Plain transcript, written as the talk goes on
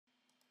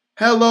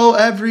Hello,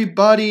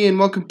 everybody, and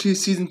welcome to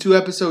Season 2,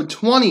 Episode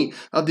 20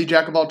 of the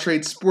Jack of All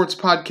Trades Sports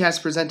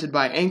Podcast presented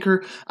by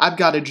Anchor. I've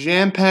got a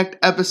jam-packed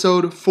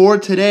episode for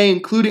today,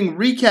 including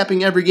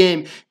recapping every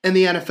game in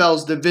the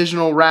NFL's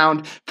Divisional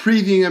Round,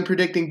 previewing and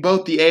predicting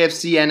both the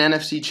AFC and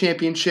NFC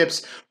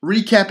championships,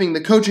 recapping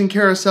the coaching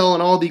carousel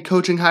and all the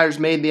coaching hires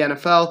made in the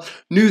NFL,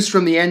 news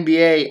from the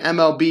NBA,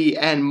 MLB,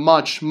 and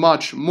much,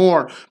 much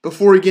more.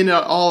 Before we get into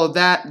all of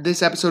that,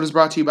 this episode is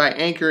brought to you by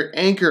Anchor.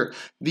 Anchor,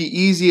 the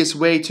easiest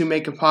way to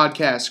make a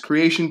podcast,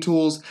 creation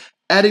tools,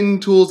 editing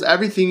tools,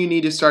 everything you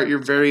need to start your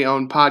very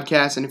own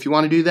podcast. And if you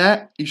want to do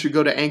that, you should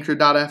go to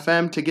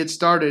anchor.fm to get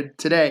started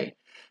today.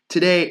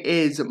 Today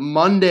is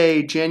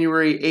Monday,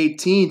 January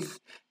 18th,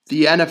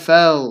 the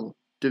NFL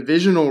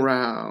Divisional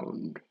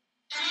Round.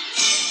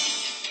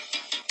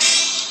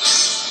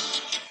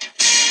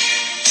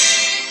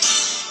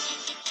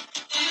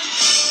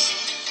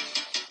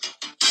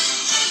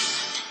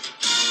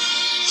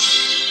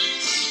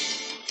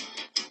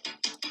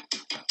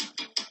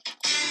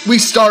 We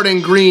start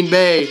in Green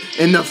Bay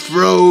in the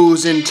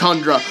frozen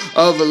tundra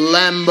of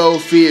Lambeau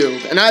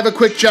Field. And I have a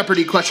quick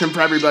Jeopardy question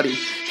for everybody.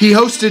 He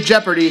hosted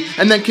Jeopardy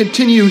and then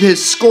continued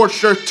his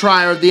scorched earth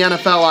trial of the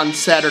NFL on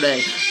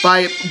Saturday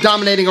by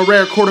dominating a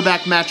rare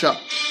quarterback matchup.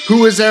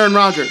 Who is Aaron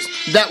Rodgers?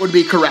 That would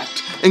be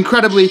correct.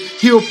 Incredibly,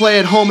 he will play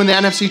at home in the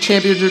NFC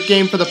Championship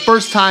game for the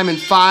first time in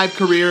 5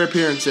 career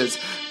appearances.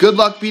 Good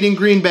luck beating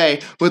Green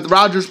Bay with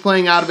Rodgers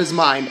playing out of his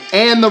mind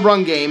and the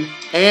run game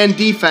and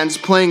defense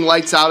playing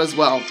lights out as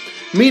well.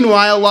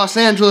 Meanwhile, Los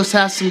Angeles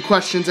has some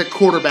questions at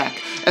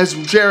quarterback, as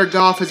Jared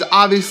Goff has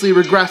obviously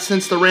regressed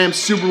since the Rams'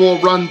 Super Bowl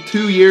run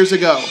 2 years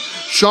ago.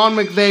 Sean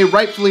McVay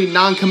rightfully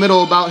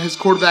non-committal about his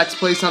quarterback's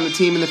place on the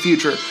team in the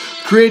future,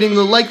 creating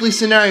the likely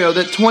scenario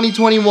that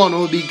 2021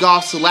 will be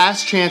Goff's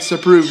last chance to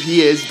prove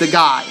he is the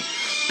guy.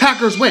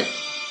 Packers win,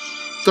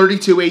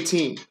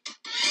 32-18.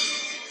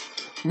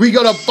 We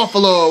go to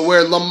Buffalo,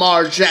 where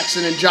Lamar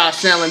Jackson and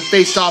Josh Allen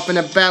faced off in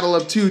a battle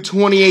of two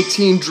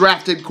 2018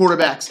 drafted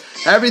quarterbacks.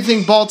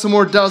 Everything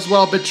Baltimore does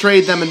well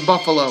betrayed them in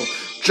Buffalo.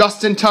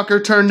 Justin Tucker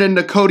turned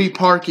into Cody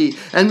Parkey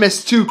and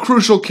missed 2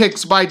 crucial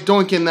kicks by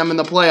doinking them in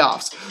the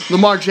playoffs.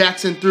 Lamar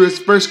Jackson threw his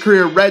first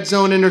career red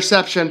zone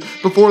interception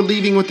before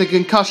leaving with a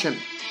concussion.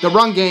 The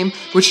run game,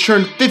 which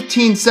turned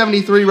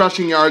 1573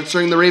 rushing yards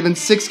during the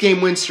Ravens'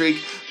 6-game win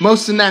streak,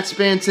 most in that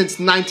span since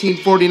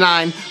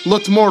 1949,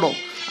 looked mortal.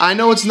 I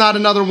know it's not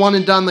another one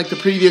and done like the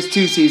previous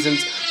 2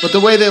 seasons, but the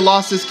way they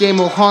lost this game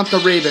will haunt the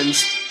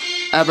Ravens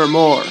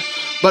evermore.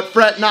 But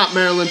fret not,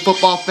 Maryland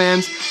football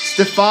fans.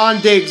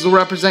 Stephon Diggs will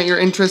represent your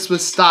interests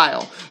with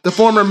style. The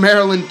former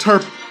Maryland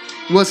Terp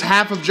was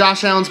half of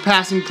Josh Allen's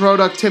passing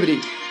productivity.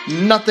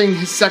 Nothing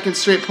his second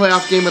straight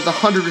playoff game with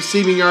 100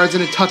 receiving yards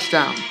and a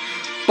touchdown.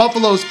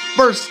 Buffalo's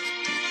first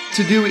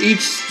to do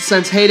each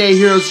since heyday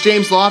heroes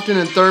James Lofton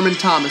and Thurman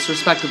Thomas,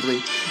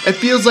 respectively. It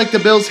feels like the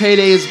Bills'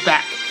 heyday is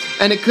back,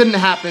 and it couldn't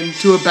happen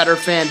to a better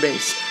fan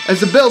base, as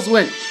the Bills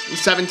win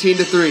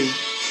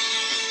 17-3.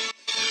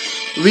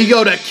 We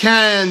go to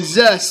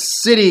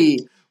Kansas City,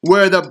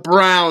 where the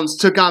Browns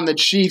took on the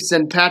Chiefs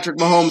and Patrick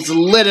Mahomes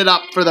lit it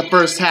up for the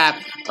first half,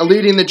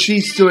 leading the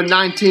Chiefs to a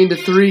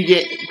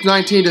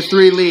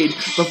 19-3 lead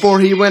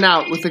before he went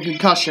out with a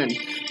concussion.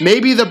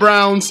 Maybe the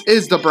Browns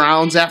is the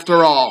Browns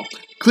after all.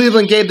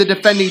 Cleveland gave the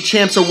defending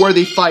champs a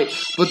worthy fight,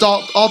 but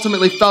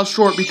ultimately fell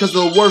short because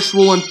of the worst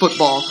rule in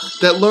football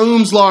that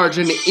looms large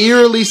in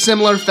eerily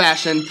similar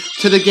fashion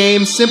to the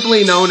game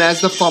simply known as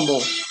the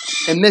fumble.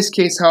 In this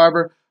case,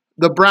 however,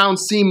 the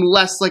Browns seem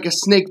less like a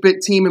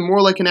snake-bit team and more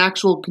like an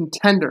actual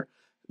contender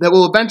that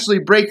will eventually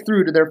break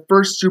through to their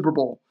first Super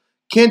Bowl.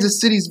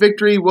 Kansas City's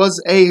victory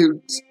was a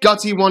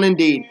gutsy one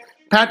indeed.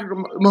 Patrick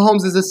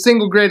Mahomes is the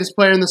single greatest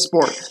player in the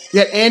sport,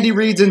 yet Andy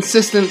Reid's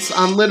insistence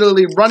on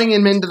literally running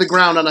him into the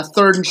ground on a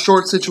 3rd and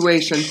short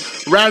situation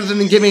rather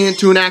than giving it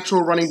to an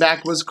actual running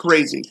back was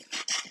crazy.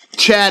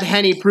 Chad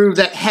Henne proved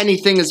that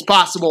anything is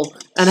possible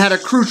and had a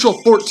crucial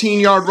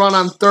 14-yard run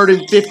on 3rd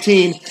and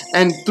 15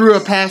 and threw a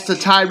pass to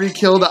Tyreek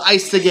Hill to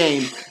ice the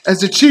game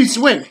as the Chiefs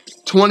win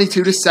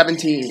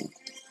 22-17.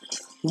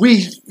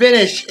 We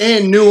finish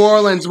in New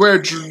Orleans, where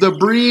the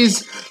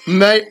breeze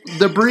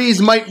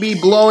might be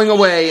blowing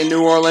away in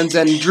New Orleans,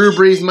 and Drew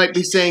Brees might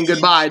be saying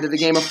goodbye to the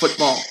game of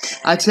football.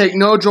 I take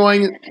no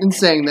joy in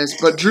saying this,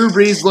 but Drew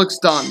Brees looks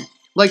done.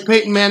 Like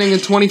Peyton Manning in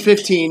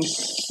 2015,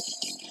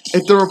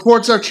 if the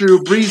reports are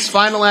true, Brees'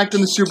 final act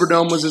in the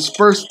Superdome was his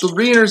first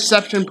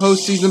 3-interception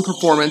postseason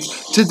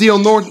performance to deal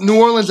New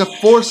Orleans a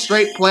 4th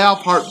straight playoff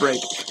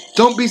heartbreak.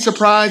 Don't be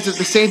surprised if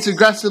the Saints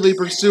aggressively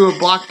pursue a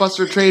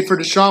blockbuster trade for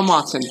Deshaun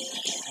Watson.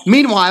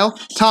 Meanwhile,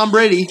 Tom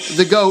Brady,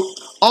 the GOAT,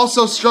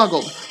 also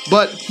struggled,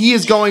 but he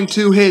is going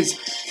to his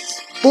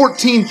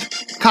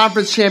 14th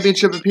conference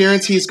championship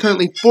appearance. He is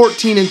currently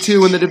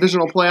 14-2 in the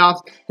divisional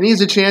playoffs, and he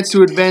has a chance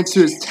to advance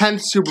to his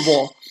 10th Super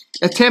Bowl.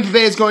 If Tampa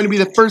Bay is going to be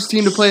the first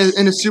team to play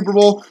in a Super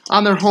Bowl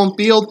on their home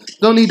field,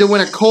 they'll need to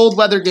win a cold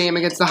weather game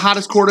against the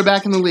hottest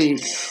quarterback in the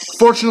league.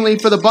 Fortunately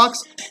for the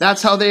Bucs,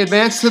 that's how they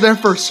advance to their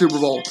first Super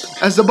Bowl,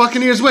 as the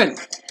Buccaneers win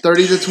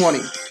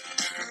 30-20.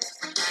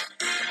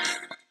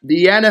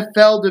 The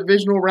NFL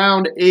Divisional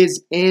Round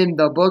is in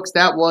the books.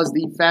 That was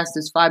the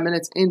fastest 5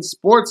 minutes in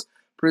sports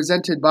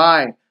presented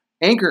by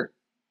Anchor.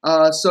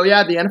 The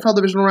NFL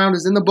Divisional Round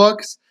is in the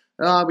books.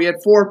 We had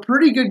 4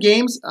 pretty good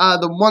games.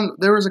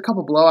 There was a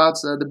couple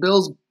blowouts. The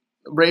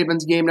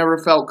Bills-Ravens game never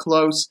felt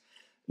close.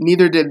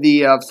 Neither did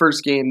the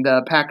first game,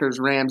 the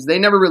Packers-Rams. They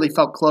never really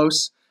felt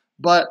close.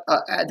 But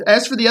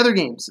as for the other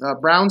games,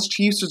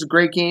 Browns-Chiefs was a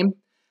great game.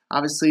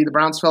 Obviously, the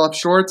Browns fell up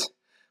short.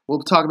 We'll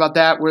talk about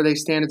that, where they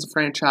stand as a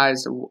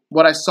franchise,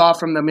 what I saw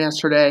from them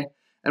yesterday,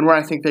 and where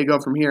I think they go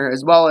from here,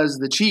 as well as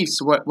the Chiefs,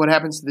 what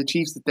happens to the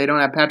Chiefs if they don't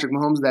have Patrick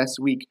Mahomes this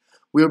week.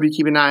 We'll be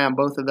keeping an eye on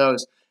both of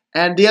those.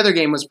 And the other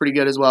game was pretty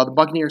good as well. The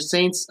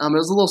Buccaneers-Saints, it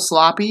was a little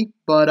sloppy,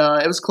 but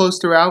it was close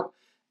throughout.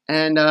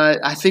 And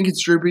I think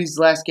it's Drew Brees'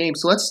 last game.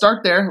 So let's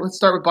start there. Let's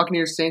start with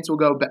Buccaneers-Saints.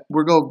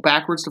 We'll go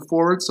backwards to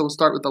forwards. So we'll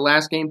start with the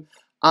last game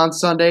on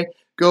Sunday,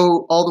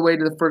 go all the way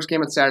to the first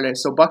game on Saturday.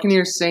 So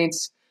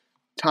Buccaneers-Saints,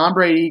 Tom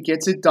Brady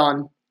gets it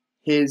done.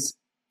 His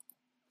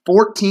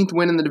 14th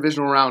win in the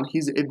divisional round. He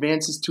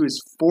advances to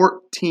his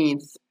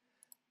 14th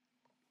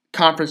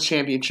conference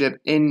championship.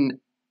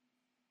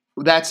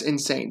 That's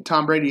insane.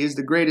 Tom Brady is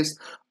the greatest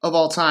of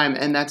all time,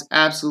 and that's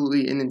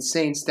absolutely an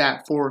insane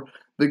stat for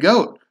the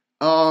GOAT.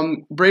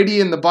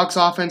 Brady and the Bucs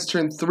offense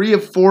turned 3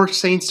 of 4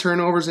 Saints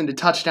turnovers into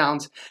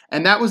touchdowns,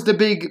 and that was the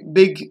big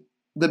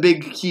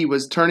key,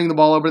 was turning the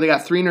ball over. They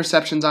got 3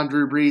 interceptions on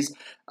Drew Brees.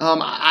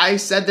 I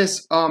said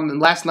this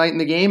last night in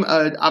the game.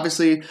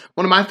 Obviously,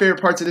 one of my favorite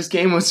parts of this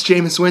game was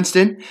Jameis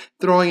Winston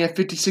throwing a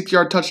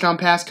 56-yard touchdown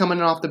pass, coming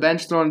in off the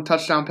bench, throwing a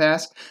touchdown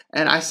pass.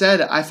 And I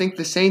said I think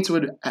the Saints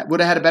would have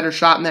had a better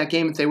shot in that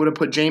game if they would have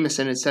put Jameis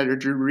in instead of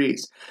Drew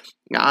Brees.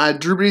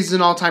 Drew Brees is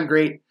an all-time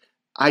great.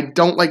 I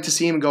don't like to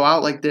see him go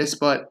out like this,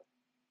 but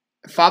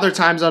Father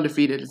Time's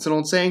undefeated. It's an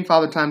old saying,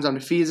 Father Time's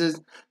undefeated.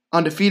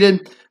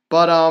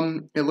 But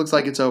it looks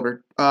like it's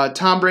over.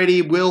 Tom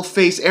Brady will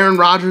face Aaron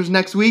Rodgers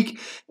next week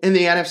in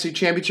the NFC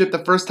Championship.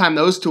 The first time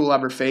those two will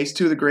ever face,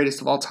 2 of the greatest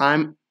of all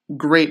time.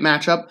 Great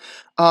matchup.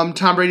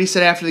 Tom Brady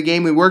said after the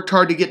game, "We worked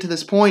hard to get to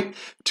this point.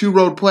 2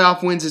 road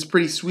playoff wins is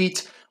pretty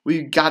sweet.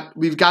 We've got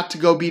to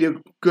go beat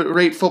a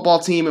great football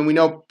team, and we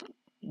know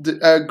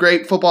a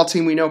great football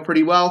team we know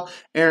pretty well.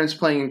 Aaron's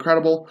playing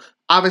incredible."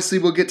 Obviously,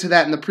 we'll get to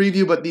that in the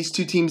preview, but these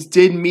two teams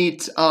did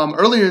meet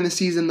earlier in the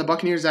season. The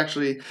Buccaneers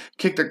actually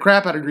kicked the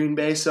crap out of Green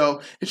Bay, so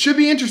it should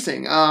be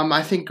interesting.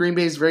 I think Green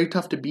Bay is very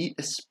tough to beat,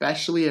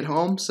 especially at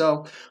home,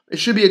 so it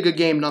should be a good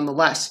game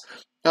nonetheless.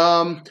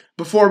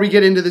 Before we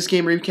get into this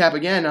game recap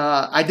again,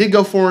 I did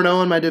go 4-0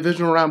 on my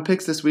divisional round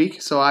picks this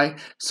week, so I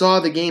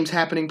saw the games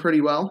happening pretty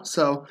well,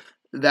 so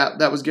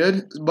that was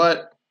good.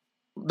 But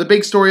the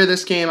big story of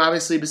this game,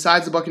 obviously,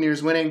 besides the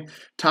Buccaneers winning,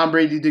 Tom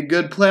Brady did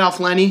good. Playoff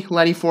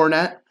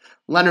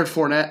Leonard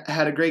Fournette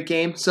had a great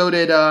game. So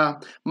did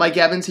Mike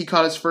Evans. He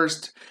caught his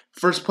first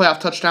playoff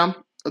touchdown.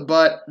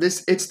 But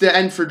it's the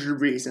end for Drew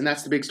Brees, and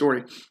that's the big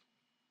story.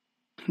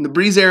 The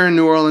Brees era in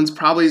New Orleans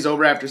probably is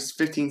over after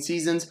 15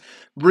 seasons.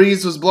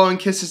 Brees was blowing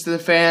kisses to the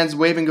fans,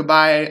 waving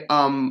goodbye,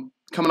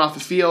 coming off the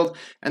field,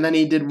 and then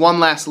he did one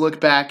last look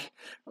back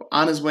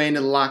on his way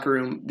into the locker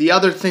room. The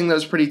other thing that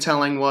was pretty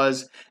telling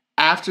was,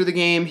 after the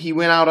game, he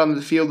went out on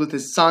the field with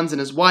his sons and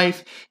his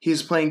wife. He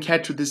was playing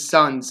catch with his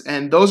sons.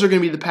 And those are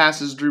going to be the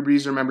passes Drew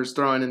Brees remembers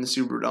throwing in the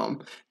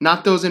Superdome.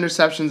 Not those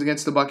interceptions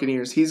against the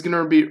Buccaneers. He's going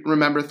to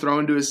remember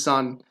throwing to his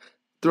sons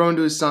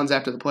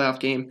after the playoff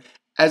game.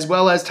 As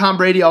well as Tom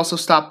Brady also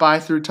stopped by,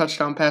 threw a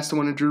touchdown pass to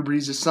one of Drew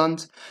Brees'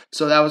 sons.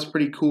 So that was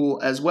pretty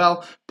cool as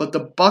well. But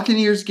the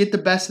Buccaneers get the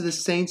best of the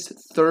Saints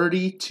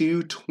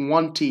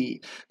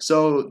 30-20.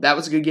 So that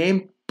was a good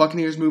game.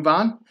 Buccaneers move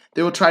on.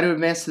 They will try to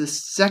advance to the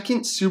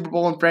 2nd Super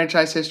Bowl in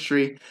franchise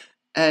history,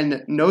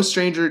 and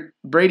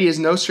Brady is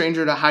no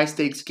stranger to a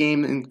high-stakes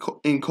game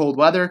in cold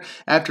weather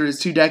after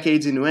his 2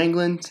 decades in New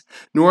England.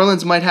 New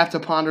Orleans might have to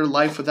ponder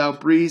life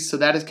without Brees, so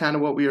that is kind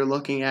of what we are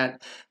looking at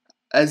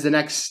as the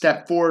next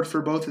step forward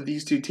for both of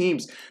these two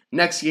teams.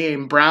 Next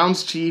game,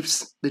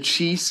 Browns-Chiefs. The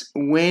Chiefs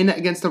win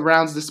against the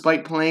Browns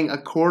despite playing a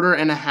quarter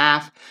and a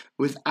half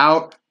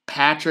without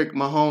Patrick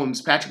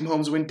Mahomes. Patrick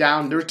Mahomes went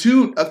down. There were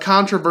 2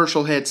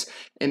 controversial hits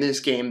in this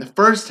game. The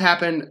first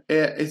happened,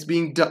 it's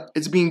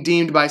being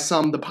deemed by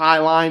some the pie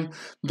line,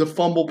 the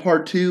fumble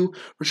part 2.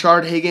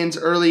 Rashard Higgins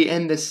late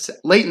in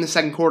the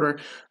second quarter.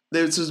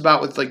 This was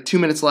about with like 2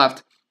 minutes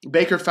left.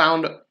 Baker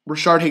found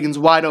Rashard Higgins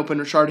wide open.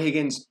 Rashard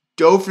Higgins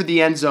dove for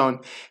the end zone,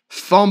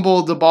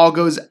 fumbled. The ball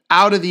goes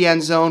out of the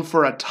end zone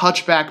for a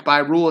touchback. By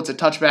rule, it's a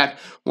touchback.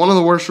 One of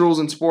the worst rules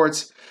in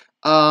sports.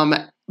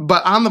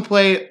 But on the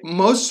play,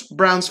 most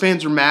Browns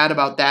fans were mad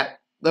about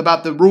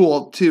the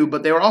rule too,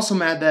 but they were also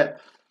mad that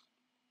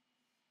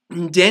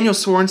Daniel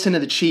Sorensen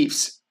of the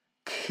Chiefs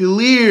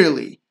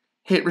clearly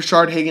hit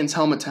Rashard Higgins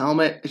helmet to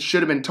helmet. It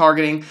should have been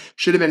targeting,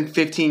 should have been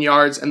 15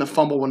 yards, and the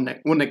fumble wouldn't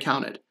have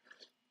counted.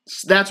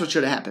 So that's what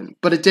should have happened,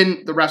 but it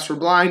didn't. The refs were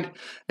blind.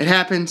 It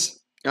happens.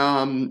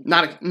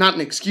 Not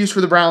an excuse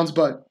for the Browns,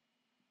 but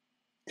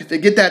if they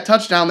get that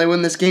touchdown, they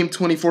win this game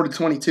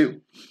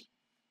 24-22.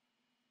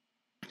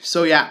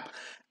 So yeah.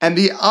 And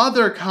the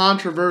other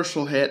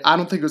controversial hit, I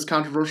don't think it was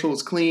controversial, it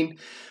was clean,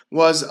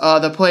 was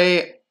the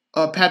play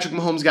Patrick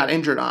Mahomes got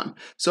injured on.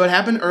 So it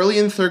happened early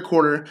in the third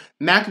quarter.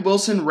 Mack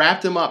Wilson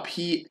wrapped him up.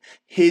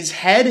 His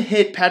head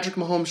hit Patrick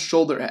Mahomes'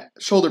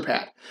 shoulder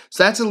pad.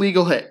 So that's a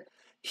legal hit.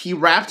 He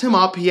wrapped him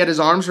up. He had his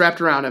arms wrapped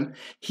around him.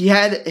 He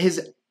had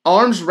his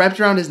arms wrapped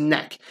around his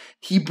neck.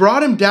 He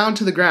brought him down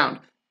to the ground.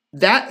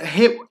 That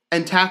hit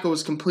and tackle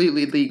was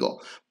completely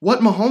legal.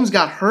 What Mahomes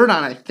got hurt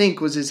on, I think,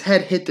 was his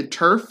head hit the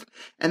turf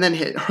and then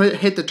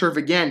hit the turf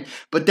again.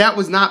 But that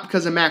was not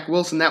because of Mack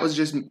Wilson. That was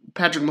just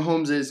Patrick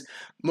Mahomes'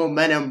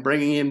 momentum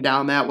bringing him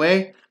down that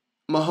way.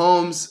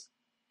 Mahomes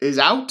is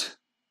out.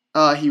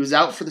 He was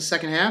out for the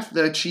second half.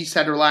 The Chiefs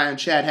had to rely on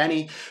Chad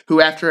Henne,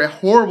 who after a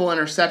horrible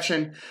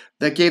interception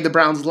that gave the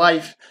Browns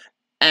life,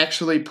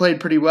 actually played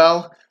pretty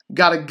well.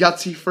 Got a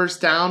gutsy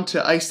first down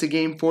to ice the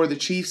game for the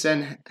Chiefs,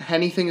 and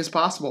anything is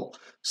possible.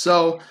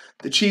 So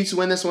the Chiefs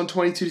win this one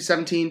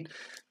 22-17.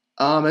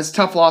 It's a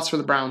tough loss for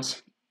the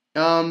Browns.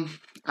 I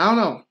don't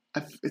know.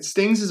 It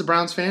stings as a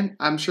Browns fan.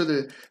 I'm sure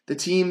the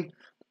team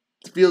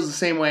feels the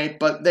same way,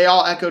 but they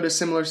all echoed a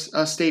similar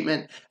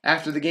statement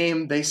after the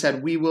game. They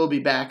said, "We will be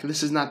back."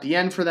 This is not the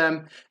end for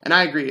them, and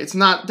I agree. It's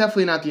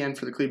definitely not the end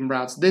for the Cleveland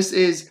Browns.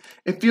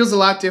 It feels a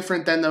lot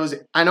different than those.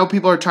 I know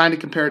people are trying to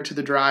compare it to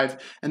the drive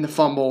and the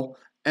fumble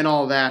and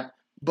all that,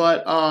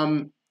 but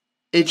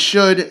it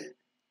should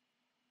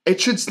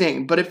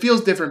sting. But it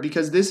feels different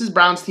because this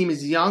Browns team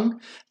is young.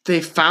 They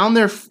found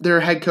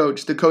their head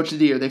coach, the coach of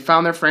the year. They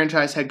found their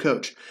franchise head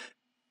coach.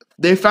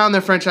 They found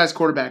their franchise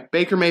quarterback.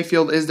 Baker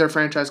Mayfield is their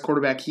franchise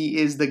quarterback. He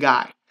is the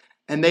guy.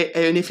 And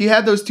if you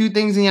have those two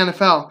things in the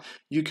NFL,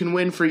 you can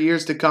win for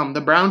years to come.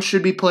 The Browns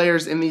should be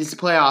players in these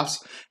playoffs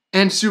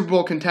and Super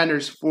Bowl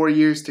contenders for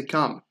years to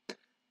come.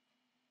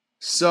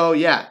 So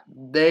yeah,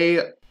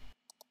 the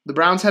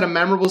Browns had a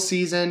memorable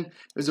season.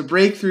 It was a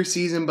breakthrough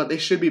season, but they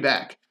should be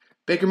back.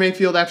 Baker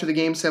Mayfield after the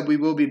game said, "We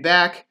will be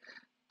back."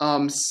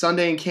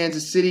 Sunday in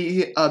Kansas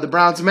City, the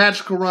Browns'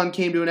 magical run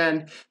came to an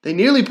end. They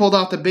nearly pulled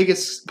off the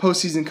biggest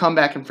postseason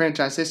comeback in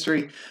franchise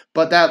history,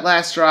 but that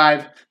last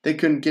drive, they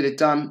couldn't get it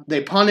done.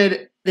 They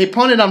punted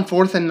on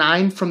 4th and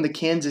 9 from the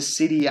Kansas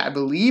City, I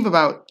believe,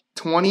 about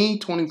 20,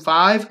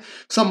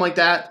 25, something like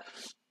that.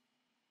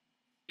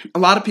 A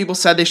lot of people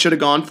said they should have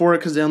gone for it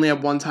because they only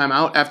have one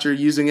timeout after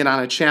using it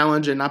on a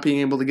challenge and not being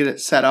able to get it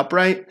set up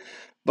right.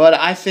 But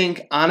I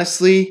think,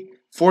 honestly,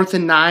 4th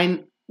and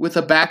 9 with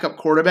a backup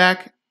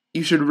quarterback,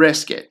 you should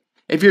risk it.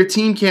 If your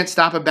team can't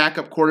stop a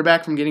backup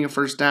quarterback from getting a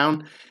first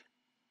down,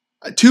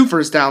 2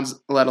 first downs,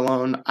 let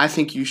alone, I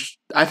think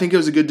it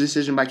was a good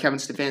decision by Kevin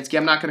Stefanski.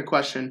 I'm not going to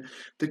question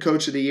the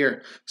coach of the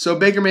year. So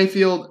Baker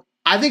Mayfield,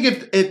 I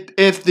think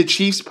if the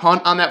Chiefs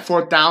punt on that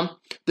 4th down,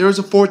 there was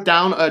a 4th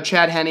down.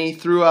 Chad Henne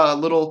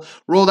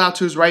rolled out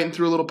to his right and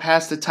threw a little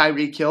pass to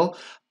Tyreek Hill.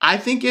 I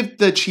think if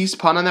the Chiefs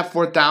punt on that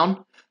 4th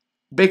down,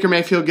 Baker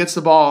Mayfield gets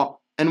the ball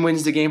and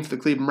wins the game for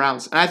the Cleveland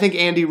Browns. And I think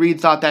Andy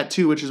Reid thought that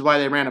too, which is why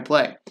they ran a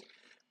play.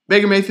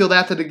 Baker Mayfield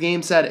after the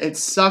game said, "It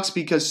sucks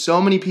because so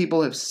many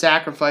people have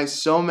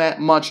sacrificed so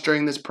much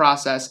during this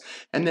process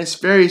and this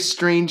very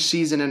strange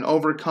season and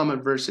overcome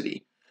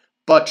adversity.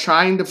 But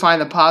trying to find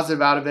the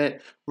positive out of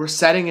it, we're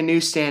setting a new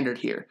standard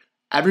here.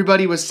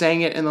 Everybody was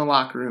saying it in the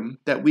locker room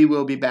that we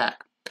will be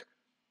back."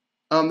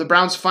 The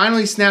Browns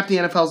finally snapped the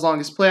NFL's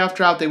longest playoff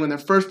drought. They win their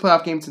first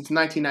playoff game since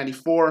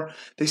 1994.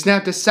 They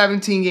snapped a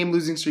 17-game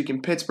losing streak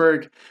in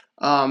Pittsburgh.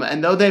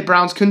 And though the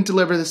Browns couldn't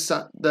deliver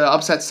the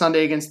upset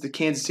Sunday against the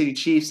Kansas City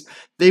Chiefs,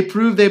 they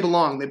proved they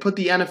belong. They put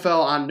the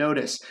NFL on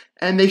notice.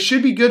 And they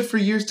should be good for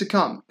years to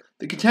come.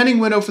 The contending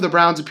window for the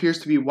Browns appears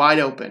to be wide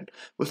open,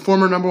 with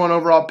former number 1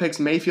 overall picks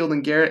Mayfield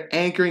and Garrett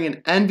anchoring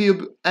an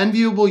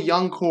enviable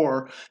young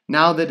core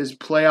now that is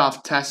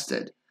playoff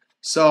tested.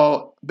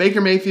 So Baker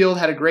Mayfield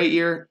had a great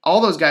year. All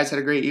those guys had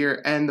a great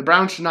year, and the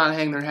Browns should not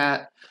hang their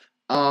hat.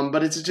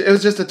 But it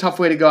was just a tough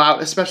way to go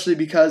out, especially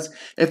because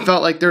it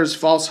felt like there was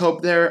false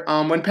hope there.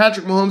 When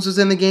Patrick Mahomes was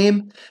in the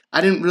game, I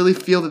didn't really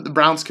feel that the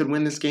Browns could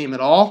win this game at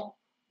all.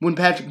 When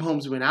Patrick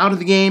Mahomes went out of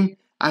the game,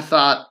 I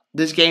thought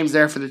this game's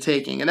there for the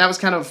taking. And that was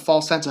kind of a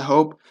false sense of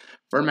hope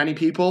for many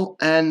people.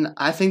 And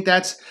I think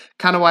that's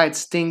kind of why it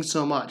stings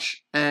so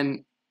much.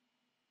 And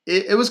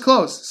it was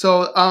close.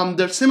 So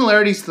the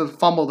similarities to the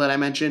fumble that I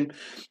mentioned.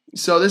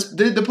 So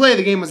the play of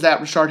the game was that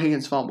Rashard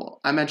Higgins fumble.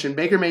 I mentioned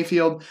Baker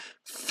Mayfield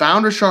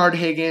found Rashard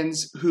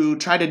Higgins, who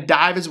tried to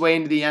dive his way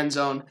into the end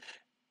zone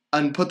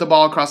and put the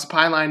ball across the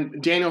pylon.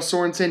 Daniel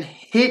Sorensen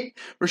hit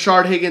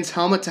Rashard Higgins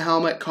helmet to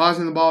helmet,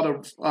 causing the ball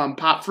to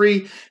pop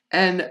free,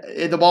 and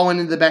the ball went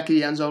into the back of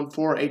the end zone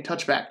for a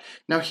touchback.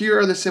 Now here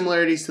are the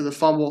similarities to the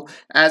fumble,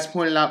 as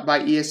pointed out by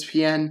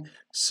ESPN.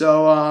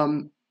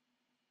 So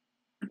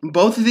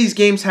both of these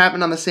games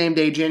happened on the same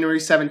day, January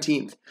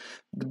 17th.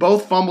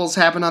 Both fumbles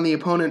happened on the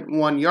opponent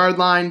 1-yard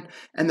line,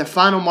 and the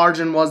final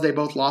margin was they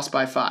both lost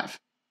by 5.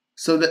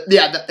 So,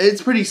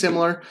 it's pretty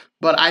similar,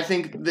 but I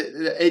think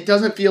it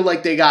doesn't feel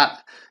like they got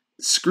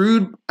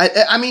screwed.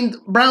 I mean,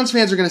 Browns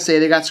fans are going to say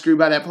they got screwed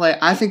by that play.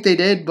 I think they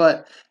did,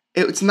 but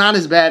it's not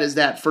as bad as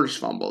that first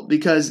fumble,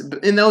 because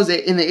in the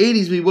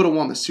 80s we would have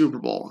won the Super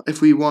Bowl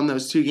if we won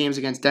those 2 games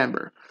against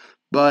Denver.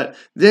 But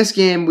this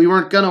game we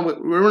weren't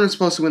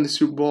supposed to win the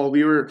Super Bowl.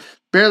 We were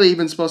barely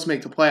even supposed to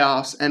make the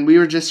playoffs, and we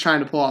were just trying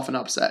to pull off an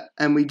upset,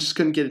 and we just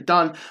couldn't get it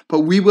done.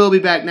 But we will be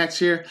back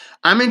next year.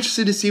 I'm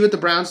interested to see what the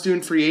Browns do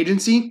in free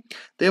agency.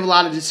 They have a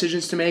lot of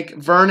decisions to make.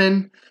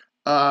 Vernon,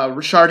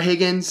 Rashard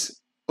Higgins,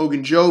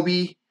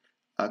 Ogunjobi,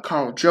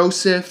 Carl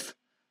Joseph,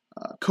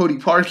 Cody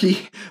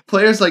Parkey,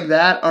 players like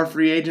that are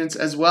free agents,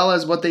 as well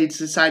as what they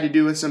decide to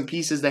do with some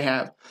pieces they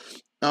have.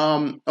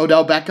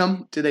 Odell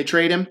Beckham, do they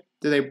trade him?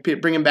 Do they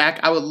bring him back?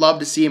 I would love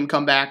to see him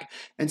come back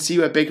and see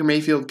what Baker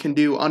Mayfield can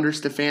do under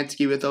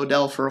Stefanski with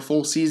Odell for a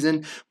full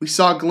season. We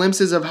saw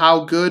glimpses of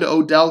how good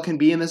Odell can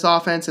be in this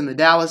offense in the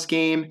Dallas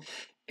game,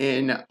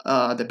 in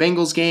the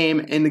Bengals game,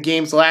 in the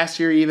games last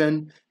year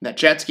even, that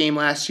Jets game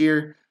last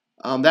year.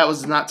 That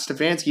was not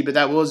Stefanski, but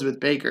that was with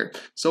Baker.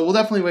 So we'll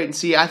definitely wait and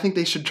see. I think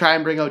they should try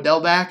and bring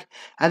Odell back.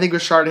 I think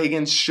Rashard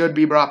Higgins should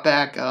be brought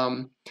back.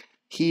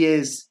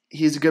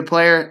 He's a good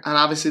player, and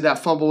obviously that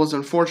fumble was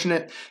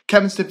unfortunate.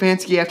 Kevin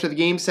Stefanski, after the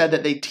game, said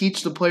that they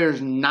teach the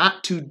players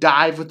not to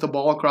dive with the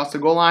ball across the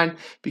goal line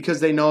because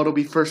they know it'll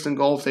be first and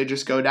goal if they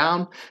just go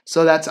down.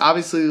 So that's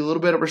obviously a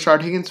little bit of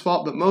Rashard Higgins'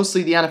 fault, but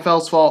mostly the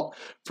NFL's fault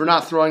for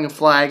not throwing a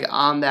flag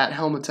on that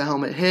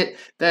helmet-to-helmet hit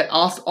that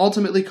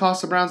ultimately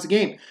cost the Browns the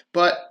game.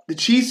 But the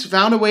Chiefs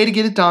found a way to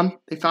get it done.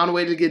 They found a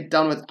way to get it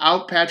done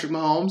without Patrick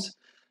Mahomes,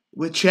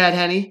 with Chad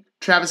Henne.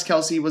 Travis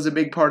Kelce was a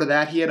big part of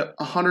that. He had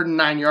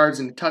 109 yards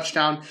and a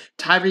touchdown.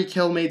 Tyreek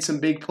Hill made some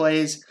big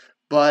plays.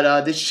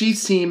 But the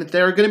Chiefs team,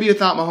 they're going to be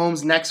without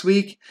Mahomes next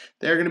week.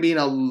 They're going to be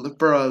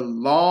for a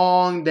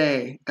long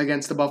day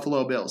against the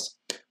Buffalo Bills.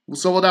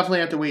 So we'll definitely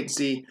have to wait and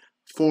see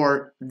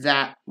for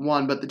that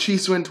one. But the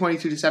Chiefs win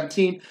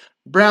 22-17.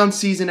 Browns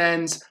season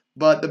ends,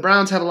 but the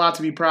Browns have a lot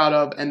to be proud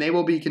of, and they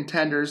will be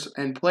contenders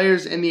and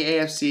players in the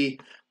AFC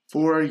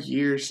for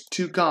years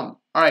to come.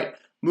 All right.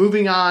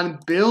 Moving on,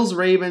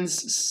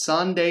 Bills-Ravens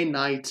Saturday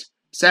night.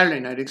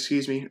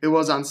 It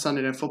was on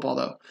Sunday Night Football,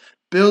 though.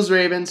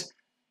 Bills-Ravens.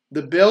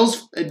 The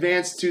Bills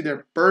advanced to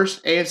their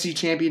first AFC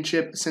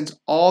championship since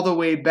all the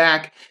way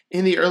back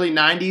in the early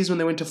 90s when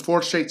they went to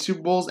 4 straight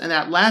Super Bowls. And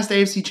that last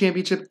AFC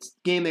championship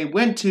game they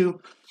went to,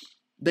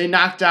 they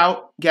knocked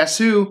out, guess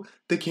who?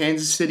 The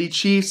Kansas City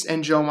Chiefs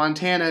and Joe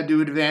Montana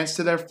to advance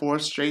to their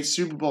 4th straight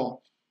Super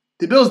Bowl.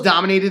 The Bills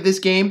dominated this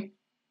game.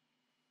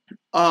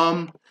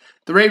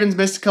 The Ravens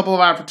missed a couple of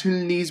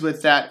opportunities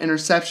with that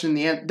interception.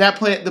 The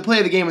play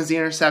of the game was the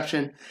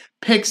interception.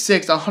 Pick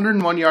 6,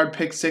 101-yard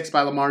pick 6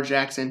 by Lamar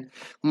Jackson.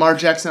 Lamar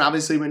Jackson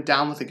obviously went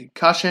down with a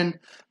concussion.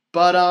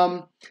 But,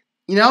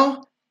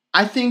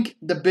 I think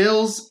the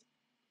Bills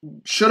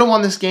should have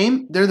won this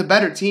game. They're the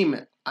better team.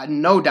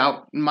 No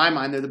doubt, in my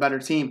mind, they're the better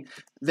team.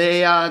 They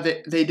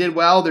did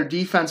well. Their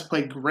defense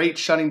played great,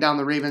 shutting down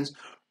the Ravens'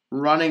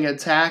 running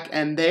attack.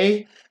 And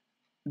they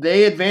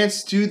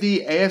advanced to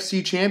the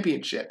AFC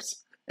championships.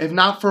 If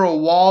not for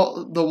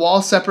the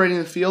wall separating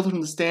the field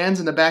from the stands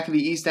in the back of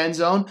the east end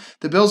zone,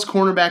 the Bills'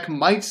 cornerback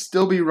might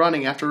still be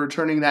running after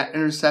returning that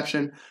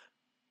interception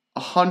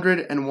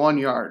 101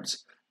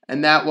 yards.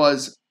 And that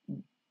was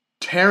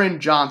Taron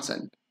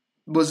Johnson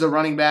was the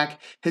running back.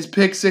 His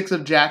pick 6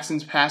 of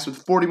Jackson's pass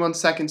with 41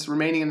 seconds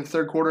remaining in the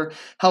third quarter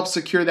helped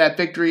secure that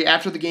victory.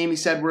 After the game, he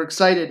said, "We're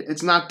excited.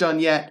 It's not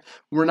done yet.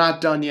 We're not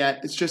done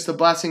yet. It's just a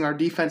blessing. Our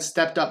defense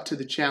stepped up to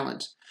the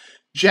challenge."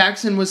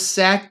 Jackson was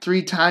sacked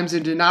 3 times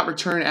and did not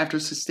return after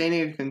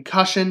sustaining a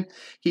concussion.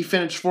 He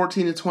finished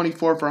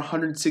 14-24 for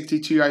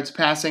 162 yards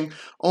passing,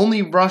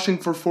 only rushing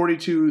for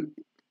 42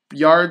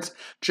 yards.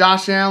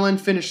 Josh Allen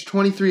finished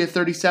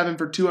 23-37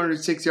 for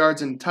 206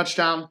 yards and a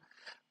touchdown.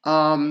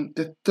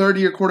 The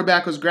third-year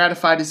quarterback was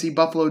gratified to see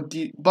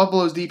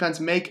Buffalo's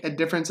defense make a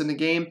difference in the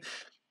game.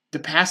 The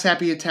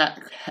pass-happy attack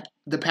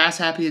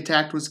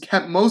was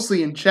kept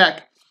mostly in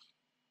check.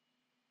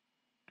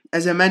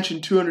 As I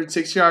mentioned,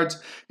 206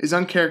 yards is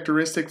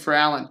uncharacteristic for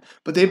Allen.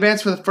 But they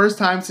advanced for the first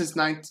time to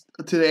the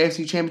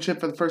AFC Championship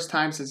for the first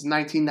time since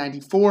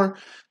 1994.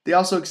 They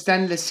also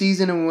extended a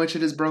season in which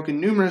it has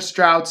broken numerous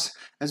droughts.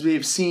 As we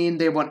have seen,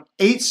 they won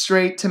 8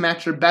 straight to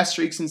match their best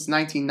streak since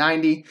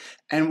 1990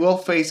 and will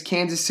face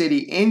Kansas City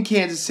in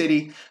Kansas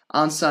City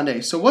on Sunday.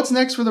 So what's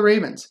next for the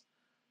Ravens?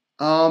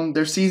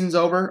 Their season's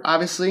over,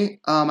 obviously.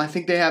 I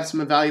think they have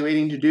some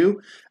evaluating to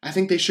do. I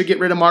think they should get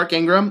rid of Mark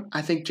Ingram.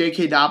 I think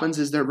J.K. Dobbins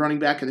is their running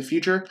back of the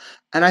future.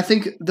 And I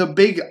think the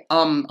big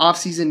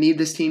offseason need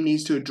this team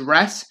needs to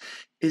address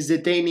is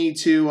that they need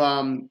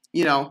to,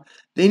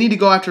 they need to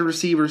go after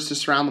receivers to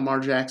surround Lamar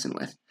Jackson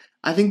with.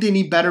 I think they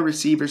need better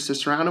receivers to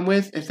surround him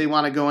with if they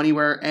want to go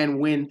anywhere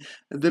and win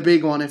the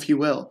big one, if you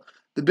will.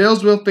 The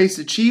Bills will face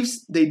the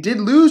Chiefs. They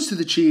did lose to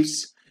the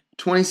Chiefs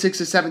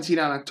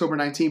 26-17 on October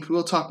 19th.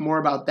 We'll talk more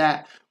about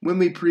that when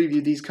we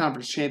preview these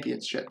conference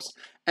championships.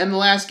 And the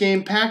last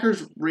game,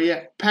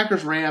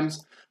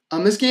 Packers-Rams.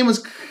 This game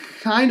was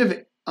kind of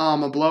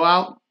a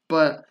blowout,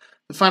 but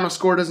the final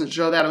score doesn't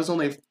show that. It was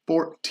only a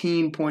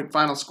 14-point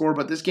final score,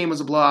 but this game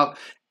was a blowout.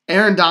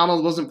 Aaron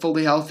Donald wasn't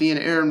fully healthy, and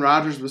Aaron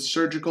Rodgers was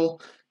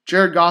surgical.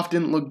 Jared Goff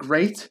didn't look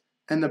great,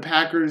 and the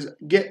Packers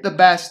get the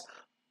best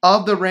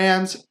of the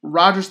Rams.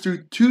 Rodgers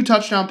threw 2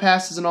 touchdown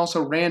passes and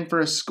also ran for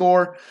a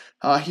score.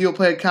 He will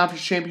play a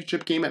conference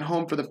championship game at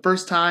home for the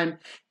first time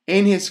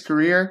in his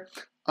career.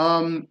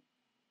 He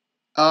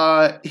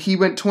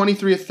went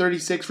 23 of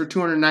 36 for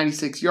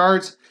 296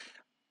 yards.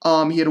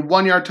 He had a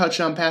 1-yard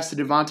touchdown pass to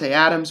Davante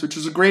Adams, which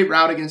was a great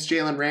route against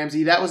Jalen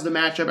Ramsey. That was the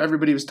matchup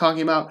everybody was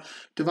talking about.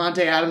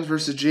 Davante Adams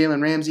versus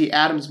Jalen Ramsey.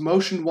 Adams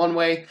motioned one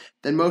way,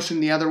 then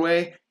motioned the other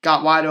way,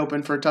 got wide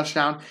open for a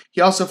touchdown.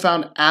 He also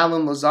found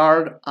Allen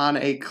Lazard on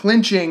a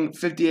clinching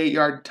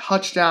 58-yard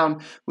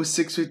touchdown with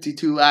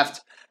 6:52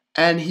 left.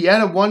 And he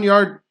had a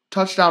 1-yard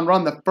touchdown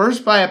run, the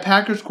first by a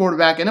Packers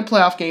quarterback in a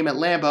playoff game at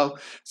Lambeau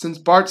since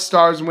Bart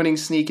Starr's winning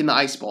sneak in the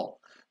Ice Bowl.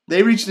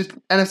 They reached the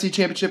NFC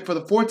Championship for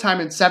the 4th time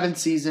in 7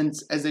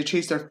 seasons as they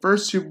chased their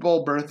first Super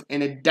Bowl berth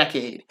in a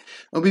decade.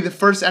 It'll be the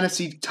first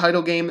NFC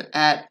title game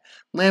at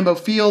Lambeau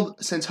Field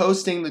since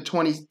hosting the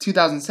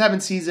 2007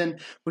 season,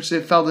 which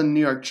they fell to the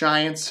New York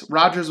Giants.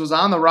 Rodgers was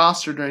on the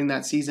roster during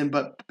that season,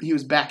 but he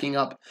was backing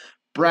up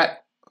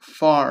Brett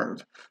Favre.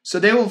 So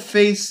they will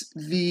face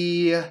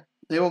who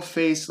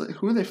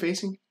are they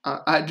facing?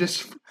 I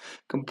just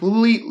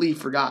completely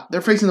forgot.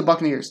 They're facing the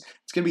Buccaneers.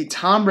 It's going to be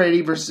Tom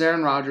Brady versus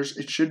Aaron Rodgers.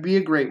 It should be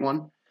a great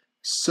one.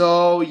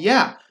 So,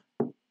 yeah,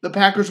 the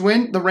Packers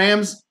win. The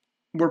Rams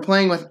were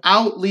playing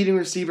without leading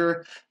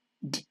receiver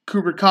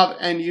Cooper Kupp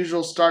and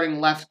usual starting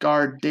left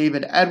guard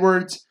David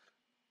Edwards.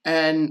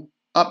 And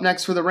up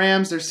next for the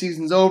Rams, their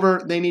season's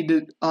over. They need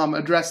to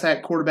address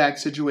that quarterback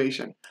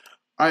situation.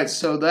 All right,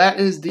 so that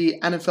is the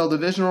NFL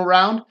Divisional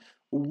Round.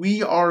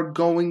 We are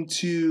going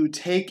to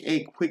take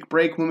a quick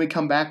break. When we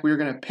come back, we're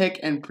going to pick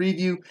and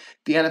preview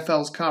the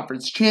NFL's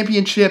conference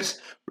championships.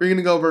 We're going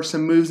to go over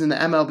some moves in the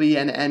MLB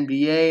and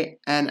NBA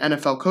and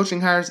NFL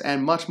coaching hires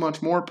and much,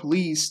 much more.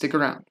 Please stick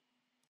around.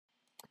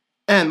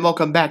 And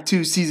welcome back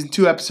to Season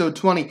 2, Episode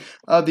 20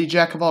 of the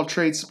Jack of All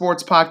Trades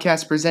Sports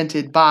Podcast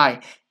presented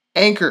by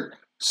Anchor.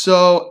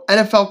 So,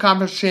 NFL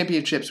Conference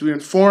Championships. We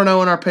went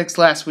 4-0 in our picks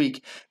last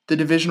week. The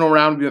Divisional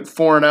Round, we went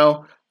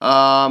 4-0.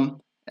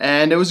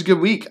 And it was a good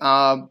week.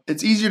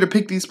 It's easier to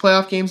pick these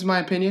playoff games, in my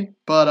opinion,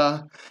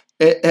 but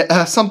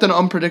something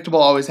unpredictable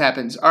always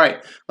happens. All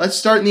right, let's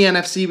start in the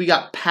NFC. We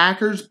got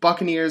Packers,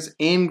 Buccaneers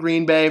in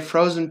Green Bay,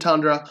 frozen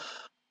tundra,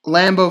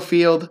 Lambeau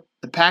Field.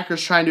 The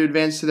Packers trying to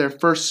advance to their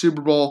first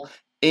Super Bowl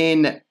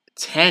in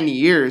 10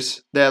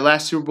 years. The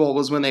last Super Bowl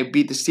was when they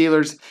beat the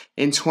Steelers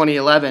in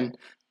 2011.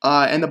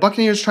 And the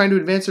Buccaneers trying to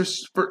advance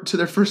to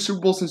their first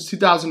Super Bowl since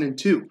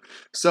 2002.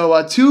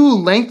 So 2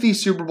 lengthy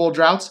Super Bowl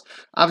droughts.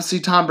 Obviously,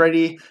 Tom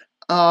Brady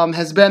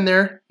has been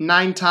there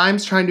 9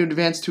 times, trying to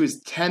advance to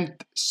his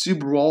 10th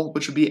Super Bowl,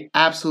 which would be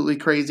absolutely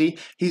crazy.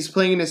 He's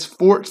playing in his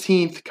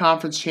 14th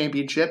conference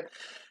championship.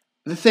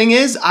 The thing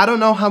is, I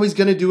don't know how he's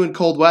going to do in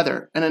cold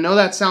weather. And I know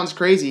that sounds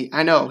crazy.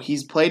 I know.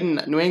 He's played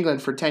in New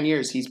England for 10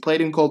 years. He's played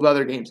in cold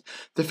weather games.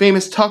 The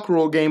famous Tuck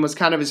Rule game was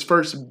kind of his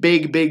first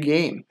big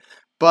game.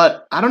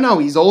 But I don't know.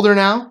 He's older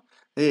now.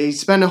 He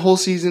spent a whole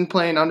season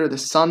playing under the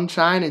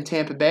sunshine in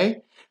Tampa Bay.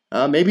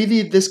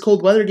 Maybe this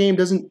cold weather game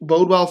doesn't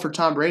bode well for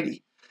Tom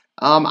Brady.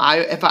 I'm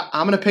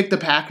going to pick the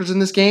Packers in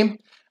this game.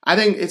 I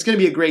think it's going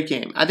to be a great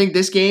game. I think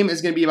this game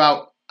is going to be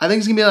around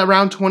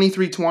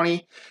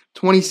 23-20,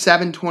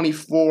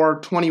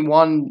 27-24,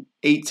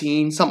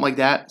 21-18, something like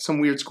that. Some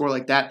weird score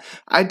like that.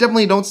 I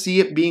definitely don't see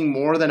it being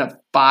more than a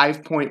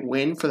 5-point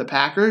win for the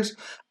Packers.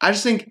 I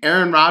just think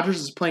Aaron Rodgers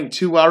is playing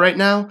too well right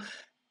now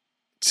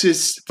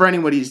for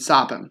anybody to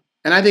stop him.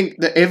 And I think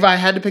that if I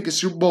had to pick a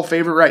Super Bowl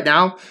favorite right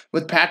now,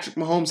 with Patrick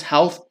Mahomes'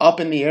 health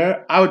up in the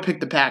air, I would pick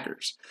the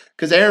Packers.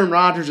 Because Aaron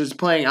Rodgers is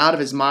playing out of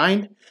his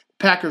mind.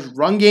 Packers'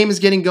 run game is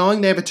getting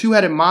going. They have a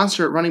 2-headed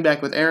monster at running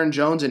back with Aaron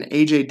Jones and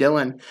A.J.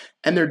 Dillon.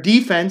 And their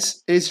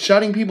defense is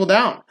shutting people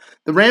down.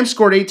 The Rams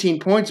scored 18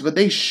 points, but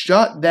they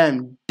shut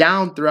them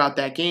down throughout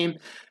that game.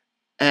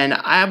 And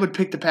I would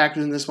pick the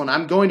Packers in this one.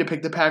 I'm going to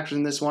pick the Packers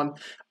in this one.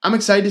 I'm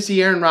excited to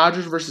see Aaron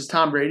Rodgers versus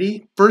Tom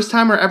Brady. First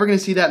time we're ever going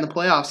to see that in the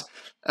playoffs.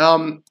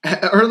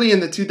 Early in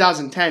the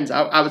 2010s,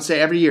 I would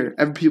say every year.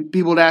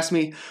 People would ask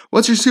me,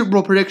 what's your Super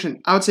Bowl prediction?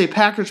 I would say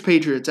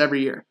Packers-Patriots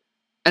every year.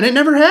 And it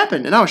never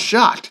happened, and I was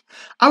shocked.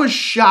 I was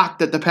shocked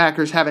that the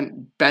Packers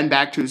haven't been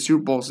back to a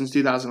Super Bowl since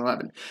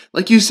 2011.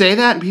 Like, you say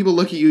that, and people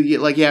look at you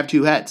like you have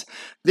 2 heads.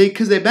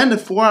 Because they've been to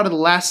 4 out of the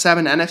last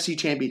 7 NFC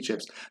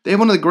championships. They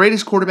have one of the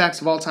greatest quarterbacks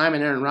of all time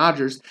in Aaron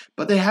Rodgers,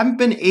 but they haven't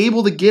been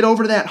able to get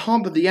over that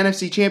hump of the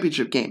NFC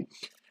championship game.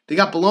 They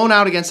got blown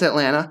out against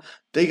Atlanta.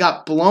 They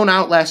got blown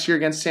out last year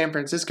against San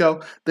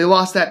Francisco. They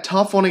lost that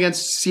tough one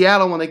against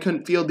Seattle when they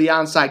couldn't field the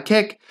onside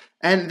kick.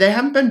 And they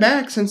haven't been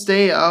back since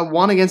they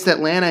won against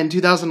Atlanta in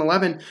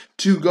 2011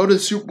 to go to the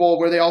Super Bowl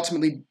where they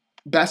ultimately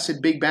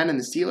bested Big Ben and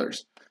the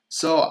Steelers.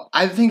 So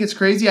I think it's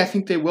crazy. I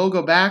think they will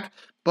go back.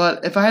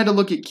 But if I had to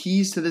look at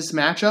keys to this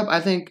matchup, I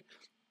think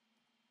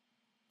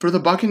for the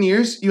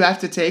Buccaneers, you have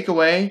to take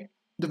away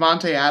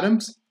Davante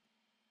Adams.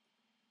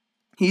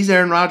 He's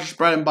Aaron Rodgers'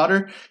 bread and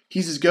butter.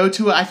 He's his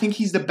go-to. I think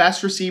he's the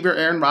best receiver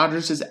Aaron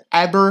Rodgers has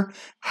ever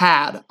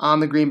had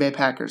on the Green Bay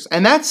Packers.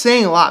 And that's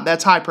saying a lot.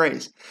 That's high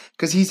praise.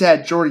 Because he's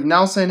had Jordy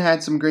Nelson,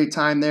 had some great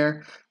time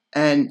there.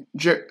 And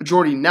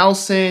Jordy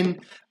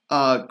Nelson,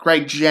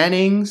 Greg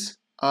Jennings,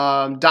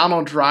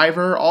 Donald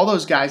Driver, all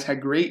those guys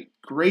had great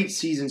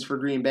seasons for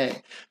Green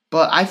Bay.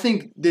 But I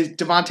think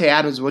Davante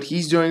Adams, what he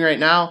is doing right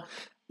now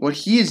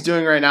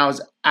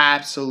is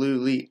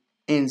absolutely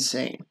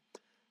insane.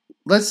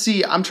 Let's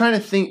see. I'm trying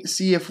to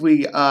see if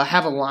we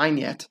have a line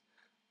yet,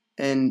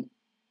 to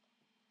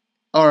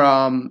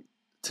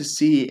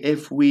see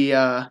if we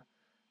have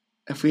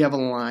a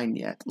line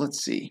yet.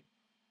 Let's see.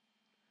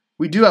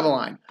 We do have a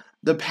line.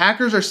 The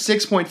Packers are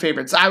 6-point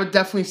favorites. I would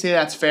definitely say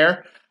that's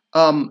fair.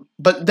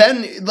 But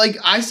then,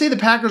 I say the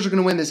Packers are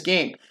going to win this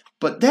game,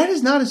 but that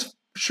is not as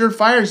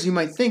surefire as you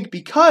might think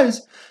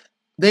because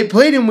they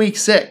played in Week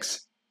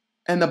 6,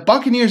 and the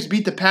Buccaneers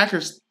beat the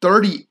Packers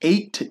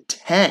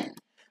 38-10.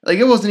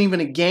 It wasn't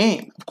even a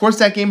game. Of course,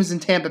 that game is in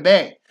Tampa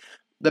Bay.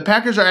 The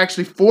Packers are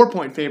actually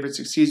 4-point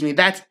favorites,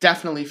 That's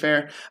definitely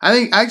fair.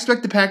 I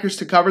expect the Packers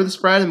to cover the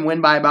spread and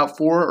win by about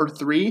 4 or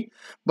 3,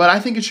 but I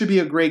think it should be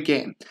a great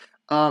game.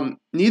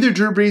 Neither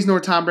Drew Brees nor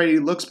Tom Brady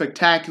look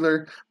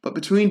spectacular, but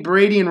between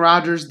Brady and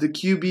Rodgers, the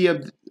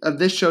QB of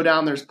this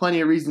showdown, there's plenty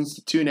of reasons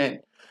to tune in.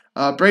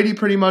 Brady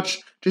pretty much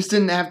just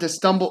didn't have to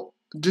stumble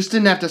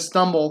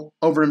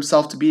over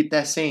himself to beat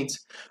the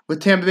Saints.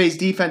 With Tampa Bay's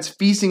defense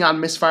feasting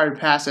on misfired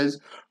passes,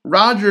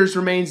 Rodgers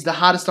remains the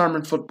hottest arm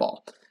in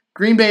football.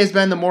 Green Bay has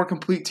been the more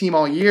complete team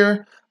all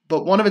year,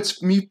 but one of its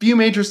few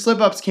major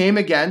slip-ups came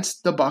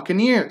against the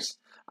Buccaneers.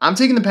 I'm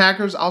taking the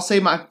Packers. I'll say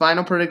my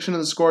final prediction of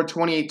the score,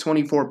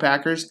 28-24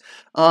 Packers.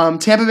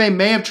 Tampa Bay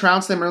may have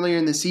trounced them earlier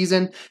in the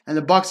season, and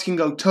the Bucs can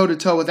go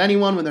toe-to-toe with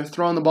anyone when they're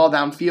throwing the ball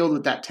downfield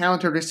with that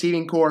talented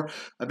receiving core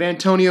of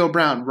Antonio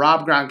Brown,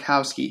 Rob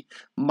Gronkowski,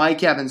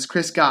 Mike Evans,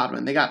 Chris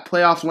Godwin. They got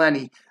playoff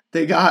Lenny.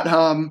 They got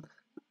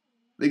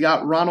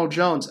Ronald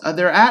Jones.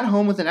 They're at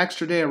home with an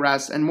extra day of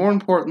rest, and more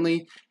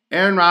importantly,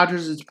 Aaron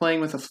Rodgers is playing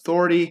with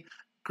authority.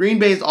 Green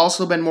Bay has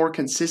also been more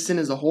consistent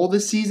as a whole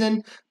this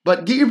season,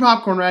 but get your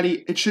popcorn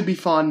ready. It should be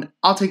fun.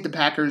 I'll take the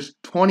Packers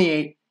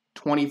 28-24.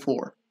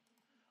 All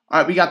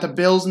right, we got the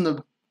Bills and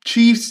the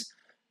Chiefs.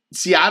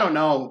 See, I don't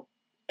know.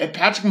 If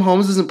Patrick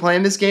Mahomes isn't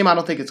playing this game, I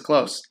don't think it's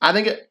close. I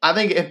think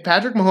if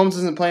Patrick Mahomes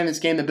isn't playing this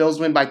game, the Bills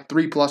win by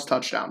 3+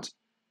 touchdowns.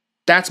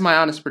 That's my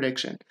honest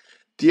prediction.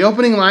 The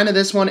opening line of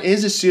this one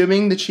is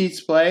assuming the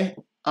Chiefs play,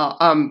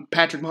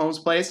 Patrick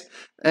Mahomes plays,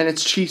 and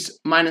it's Chiefs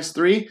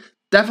 -3.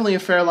 Definitely a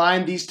fair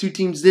line. These two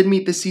teams did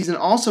meet this season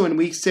also in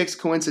Week 6,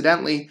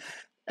 coincidentally,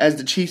 as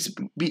the Chiefs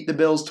beat the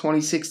Bills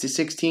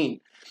 26-16.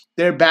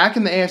 They're back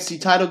in the AFC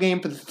title game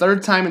for the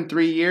third time in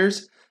 3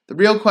 years. The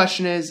real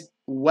question is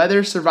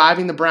whether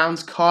surviving the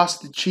Browns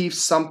cost the Chiefs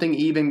something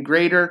even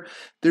greater.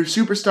 Their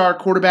superstar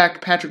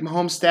quarterback Patrick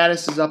Mahomes'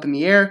 status is up in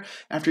the air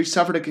after he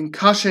suffered a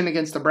concussion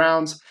against the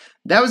Browns.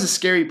 That was a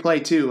scary play,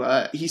 too.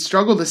 He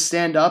struggled to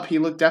stand up. He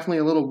looked definitely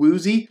a little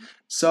woozy.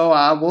 So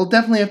we'll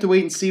definitely have to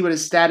wait and see what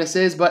his status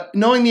is. But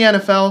knowing the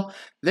NFL,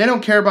 they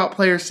don't care about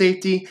player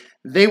safety.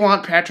 They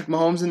want Patrick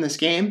Mahomes in this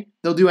game.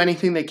 They'll do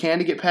anything they can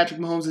to get Patrick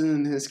Mahomes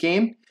in this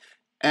game.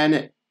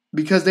 And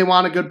because they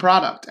want a good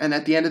product. And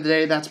at the end of the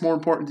day, that's more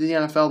important to the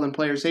NFL than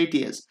player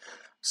safety is.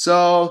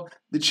 So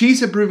the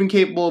Chiefs have proven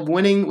capable of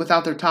winning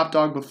without their top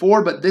dog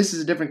before, but this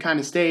is a different kind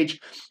of stage.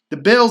 The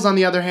Bills, on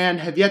the other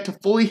hand, have yet to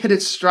fully hit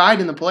its stride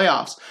in the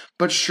playoffs,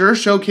 but sure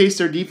showcase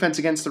their defense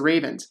against the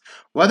Ravens.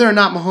 Whether or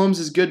not Mahomes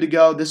is good to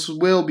go, this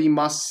will be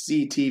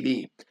must-see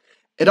TV.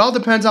 It all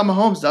depends on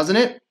Mahomes, doesn't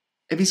it?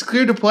 If he's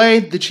cleared to play,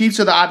 the Chiefs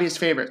are the obvious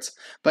favorites.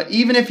 But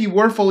even if he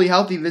were fully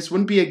healthy, this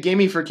wouldn't be a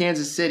gimme for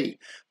Kansas City.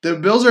 The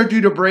Bills are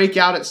due to break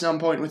out at some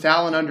point with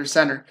Allen under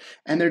center,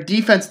 and their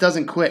defense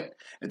doesn't quit.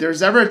 If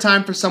there's ever a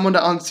time for someone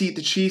to unseat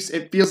the Chiefs,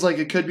 it feels like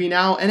it could be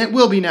now, and it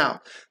will be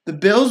now. The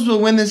Bills will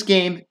win this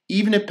game,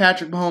 even if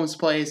Patrick Mahomes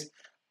plays.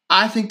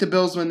 I think the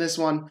Bills win this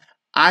one.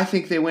 I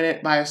think they win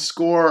it by a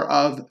score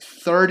of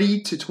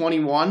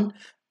 30-21.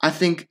 I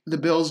think the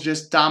Bills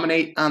just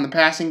dominate on the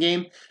passing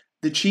game.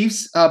 The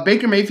Chiefs,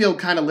 Baker Mayfield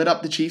kind of lit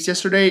up the Chiefs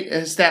yesterday.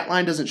 His stat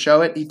line doesn't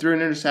show it. He threw an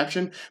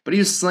interception, but he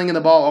was slinging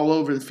the ball all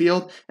over the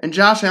field. And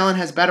Josh Allen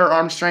has better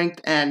arm strength,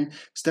 and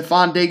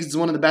Stephon Diggs is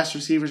one of the best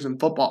receivers in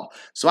football.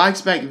 So I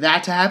expect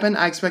that to happen.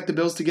 I expect the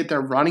Bills to get their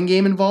running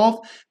game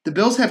involved. The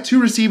Bills have two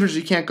receivers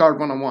you can't guard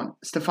one-on-one,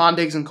 Stephon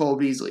Diggs and Cole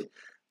Beasley.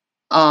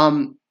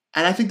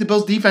 And I think the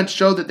Bills' defense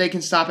showed that they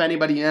can stop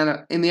anybody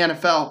in the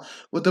NFL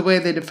with the way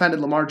they defended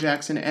Lamar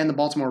Jackson and the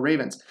Baltimore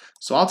Ravens.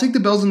 So I'll take the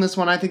Bills in this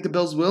one. I think the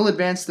Bills will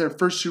advance to their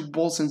first Super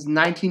Bowl since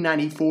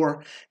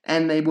 1994,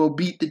 and they will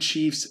beat the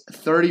Chiefs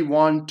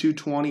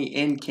 31-20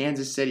 in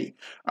Kansas City.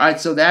 All right,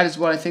 so that is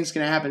what I think is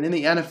going to happen in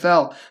the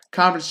NFL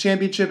Conference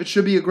Championship. It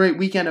should be a great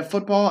weekend of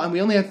football, and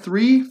we only have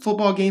 3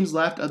 football games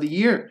left of the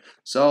year.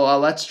 So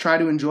let's try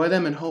to enjoy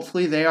them, and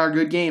hopefully they are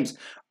good games.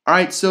 All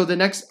right, so the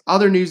next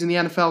other news in the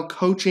NFL,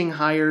 coaching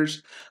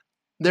hires.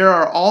 There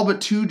are all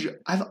but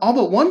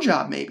one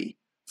job maybe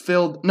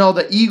filled. No,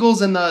 the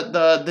Eagles and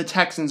the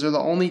Texans are the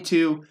only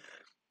two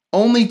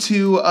only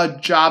two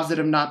jobs that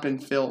have not been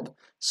filled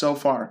so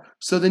far.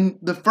 So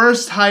the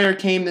first hire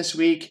came this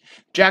week.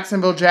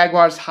 Jacksonville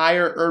Jaguars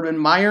hire Urban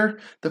Meyer.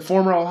 The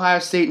former Ohio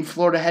State and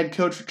Florida head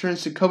coach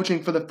returns to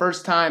coaching for the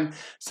first time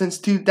since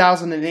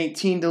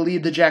 2018 to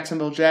lead the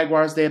Jacksonville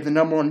Jaguars. They have the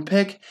number 1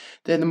 pick.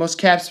 They have the most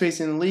cap space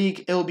in the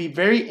league. It will be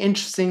very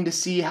interesting to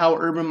see how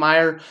Urban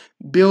Meyer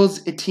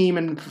builds a team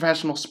in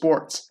professional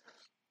sports.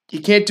 You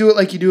can't do it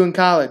like you do in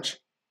college.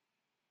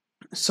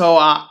 So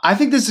I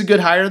think this is a good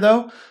hire,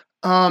 though.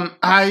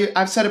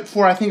 I've said it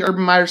before. I think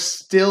Urban Meyer's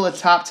still a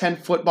top 10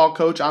 football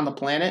coach on the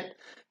planet,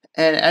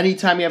 and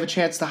anytime you have a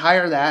chance to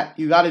hire that,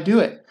 you got to do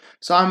it.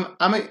 So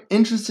I'm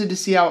interested to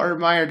see how Urban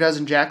Meyer does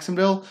in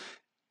Jacksonville.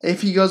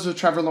 If he goes with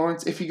Trevor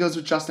Lawrence, if he goes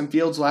with Justin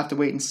Fields, we'll have to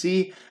wait and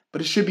see.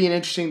 But it should be an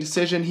interesting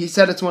decision. He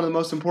said it's one of the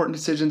most important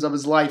decisions of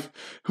his life,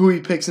 who he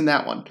picks in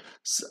that one,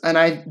 and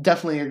I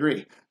definitely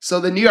agree. So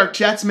the New York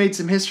Jets made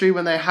some history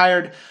when they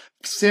hired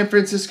San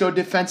Francisco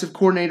defensive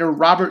coordinator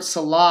Robert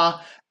Saleh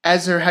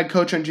as their head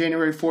coach on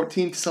January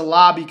 14th.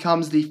 Saleh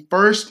becomes the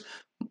first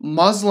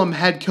Muslim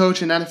head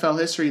coach in NFL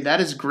history.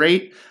 That is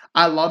great.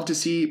 I love to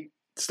see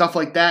stuff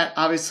like that.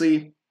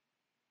 Obviously,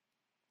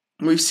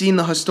 we've seen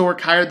the historic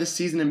hire this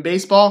season in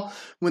baseball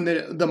when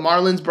the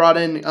Marlins brought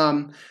in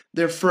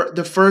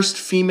the first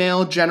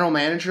female general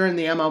manager in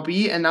the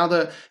MLB, and now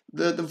the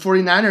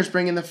 49ers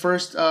bring in the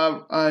first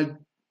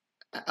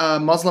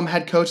Muslim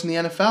head coach in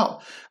the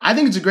NFL. I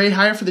think it's a great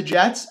hire for the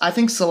Jets. I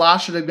think Salah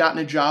should have gotten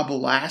a job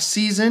last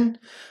season.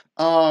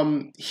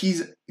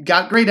 He's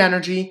got great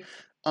energy.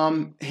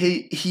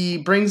 He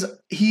brings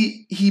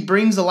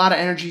a lot of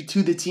energy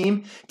to the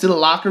team, to the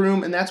locker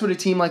room, and that's what a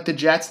team like the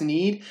Jets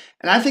need.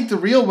 And I think the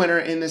real winner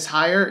in this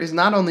hire is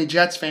not only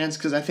Jets fans,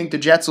 because I think the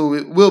Jets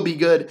will be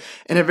good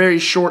in a very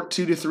short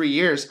 2 to 3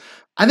 years.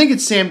 I think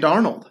it's Sam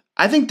Darnold.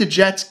 I think the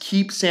Jets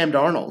keep Sam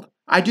Darnold.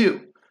 I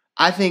do.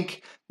 I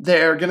think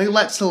they're going to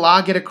let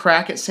Salah get a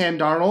crack at Sam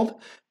Darnold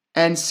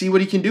and see what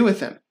he can do with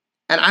him.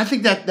 And I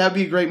think that would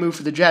be a great move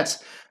for the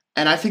Jets.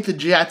 And I think the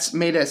Jets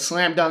made a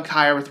slam dunk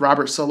hire with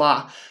Robert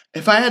Saleh.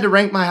 If I had to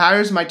rank my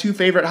hires, my 2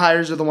 favorite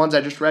hires are the ones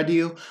I just read to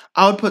you.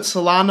 I would put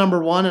Salah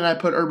number 1 and I'd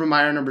put Urban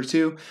Meyer number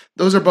 2.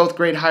 Those are both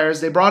great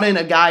hires. They brought in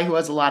a guy who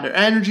has a lot of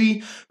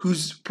energy,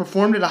 who's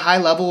performed at a high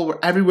level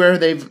everywhere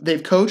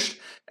they've coached.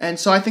 And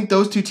so I think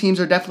those 2 teams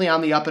are definitely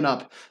on the up and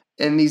up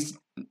in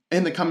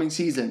the coming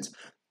seasons.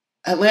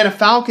 Atlanta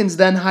Falcons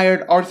then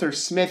hired Arthur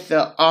Smith,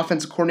 the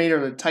offensive coordinator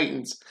of the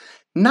Titans.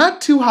 Not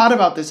too hot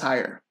about this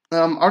hire.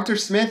 Arthur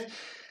Smith,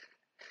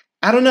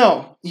 I don't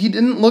know. He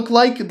didn't look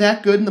like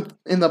that good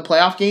in the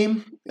playoff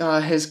game.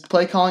 His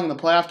play calling in the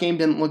playoff game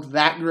didn't look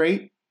that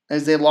great,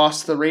 as they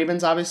lost to the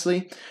Ravens,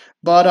 obviously.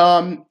 But,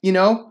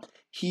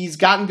 he's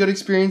gotten good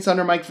experience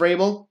under Mike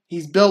Vrabel.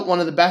 He's built one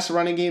of the best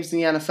running games in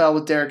the NFL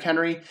with Derrick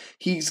Henry.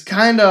 He's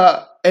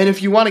and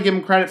if you want to give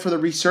him credit for the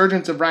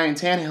resurgence of Ryan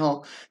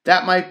Tannehill,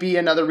 that might be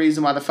another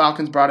reason why the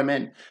Falcons brought him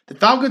in. The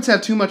Falcons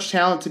have too much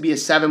talent to be a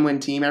 7-win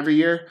team every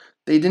year.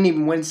 They didn't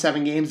even win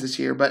 7 games this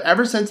year. But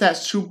ever since that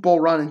Super Bowl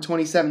run in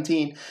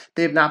 2017,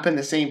 they have not been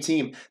the same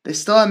team. They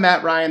still have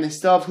Matt Ryan. They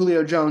still have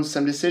Julio Jones.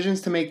 Some decisions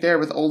to make there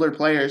with older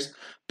players.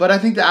 But I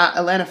think the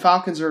Atlanta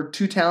Falcons are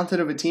too talented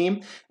of a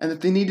team and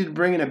that they needed to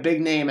bring in a big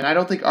name. And I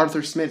don't think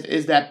Arthur Smith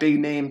is that big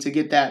name to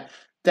get that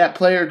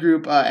player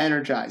group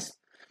energized.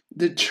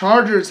 The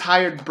Chargers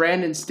hired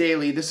Brandon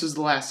Staley. This was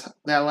that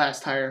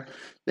last hire.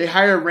 They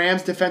hired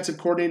Rams defensive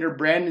coordinator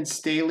Brandon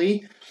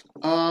Staley.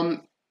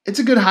 It's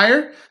a good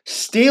hire.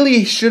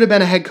 Staley should have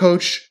been a head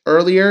coach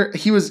earlier.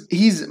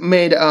 He's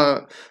made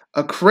a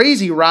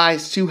crazy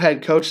rise to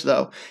head coach,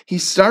 though. He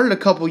started a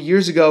couple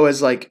years ago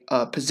as like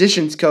a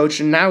positions coach,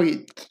 and now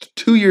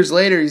 2 years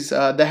later he's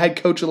the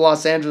head coach of the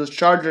Los Angeles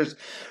Chargers,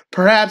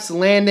 perhaps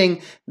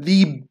landing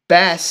the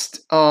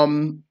best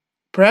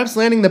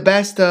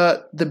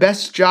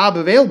job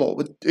available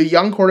with a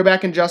young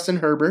quarterback in Justin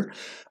Herbert.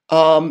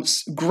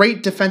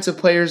 Great defensive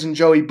players in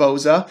Joey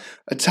Bosa,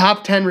 a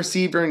top 10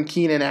 receiver in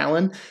Keenan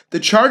Allen. The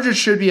Chargers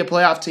should be a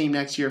playoff team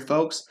next year,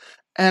 folks,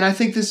 and I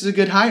think this is a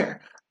good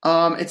hire.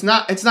 It's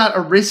not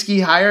a risky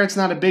hire. It's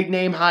not a big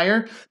name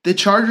hire. The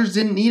Chargers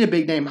didn't need a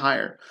big name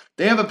hire.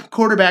 They have a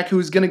quarterback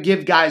who's going to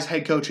give guys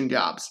head coaching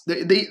jobs.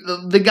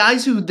 The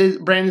guys who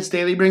Brandon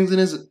Staley brings in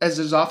as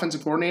his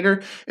offensive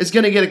coordinator is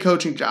going to get a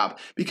coaching job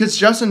because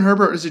Justin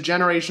Herbert is a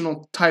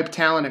generational type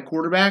talent at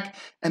quarterback,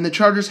 and the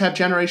Chargers have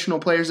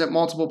generational players at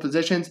multiple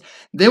positions.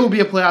 They will be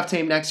a playoff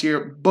team next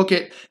year. Book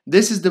it.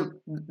 This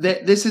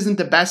isn't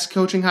the best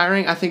coaching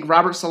hiring. I think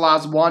Robert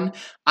Saleh's 1.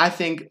 I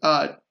think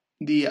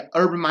the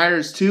Urban Meyer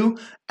is 2.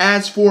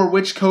 As for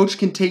which coach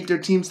can take their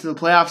teams to the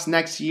playoffs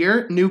next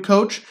year, new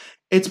coach,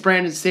 it's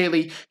Brandon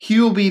Staley. He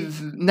will be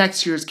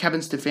next year's Kevin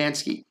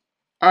Stefanski.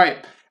 All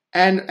right.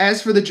 And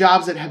as for the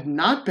jobs that have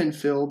not been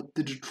filled,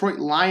 the Detroit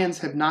Lions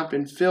have not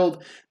been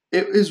filled.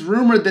 It is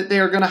rumored that they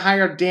are going to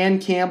hire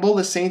Dan Campbell,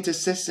 the Saints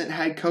assistant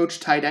head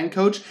coach, tight end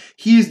coach.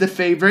 He is the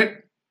favorite.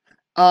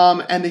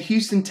 And the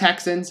Houston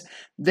Texans,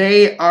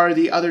 they are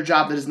the other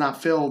job that is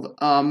not filled.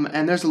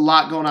 And there's a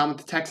lot going on with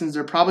the Texans.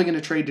 They're probably going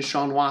to trade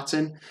Deshaun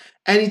Watson.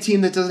 Any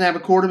team that doesn't have a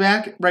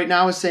quarterback right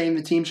now is saying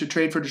the team should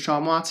trade for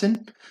Deshaun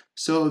Watson.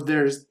 So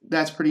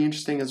that's pretty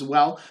interesting as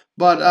well.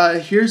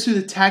 But here's who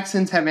the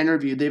Texans have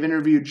interviewed. They've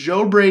interviewed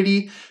Joe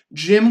Brady,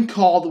 Jim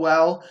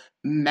Caldwell,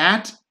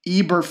 Matt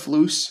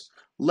Eberflus,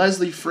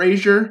 Leslie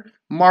Frazier,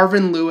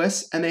 Marvin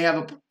Lewis, and they have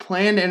a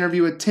planned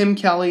interview with Tim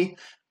Kelly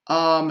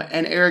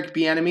and Eric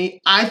Bieniemy.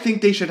 I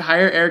think they should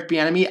hire Eric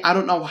Bieniemy. I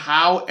don't know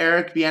how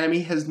Eric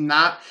Bieniemy has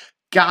not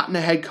gotten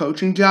a head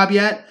coaching job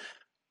yet.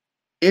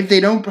 If they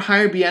don't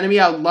hire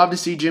Bieniemy, I would love to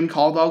see Jim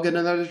Caldwell get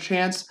another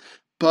chance,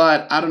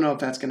 but I don't know if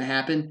that's going to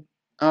happen.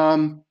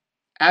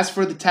 As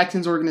for the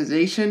Texans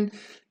organization,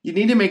 you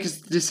need to make a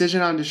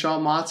decision on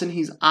Deshaun Watson.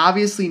 He's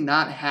obviously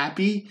not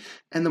happy,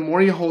 and the more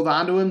you hold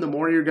on to him, the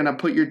more you're going to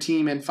put your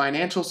team in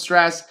financial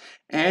stress,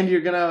 and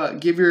you're going to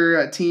give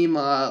your team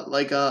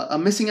a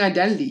missing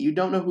identity. You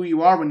don't know who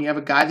you are when you have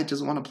a guy that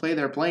doesn't want to play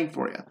there playing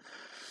for you.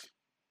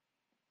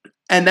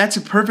 And that's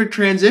a perfect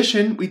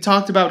transition. We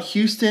talked about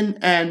Houston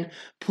and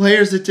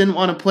players that didn't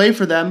want to play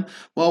for them.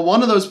 Well,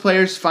 one of those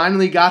players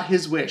finally got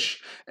his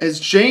wish as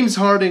James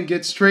Harden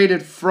gets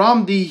traded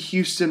from the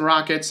Houston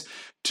Rockets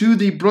to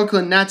the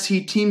Brooklyn Nets.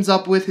 He teams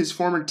up with his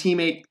former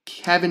teammate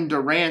Kevin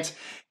Durant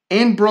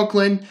in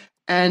Brooklyn,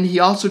 and he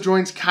also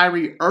joins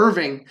Kyrie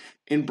Irving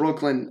in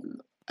Brooklyn.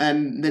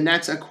 And the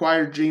Nets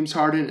acquired James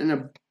Harden in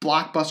a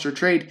blockbuster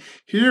trade.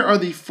 Here are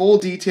the full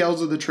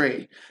details of the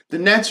trade. The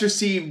Nets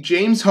received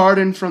James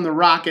Harden from the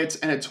Rockets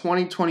and a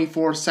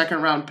 2024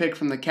 second-round pick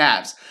from the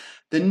Cavs.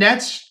 The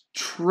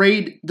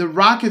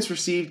Rockets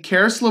received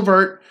Karis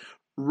LeVert,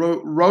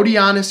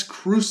 Rodions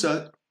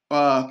Kurucs,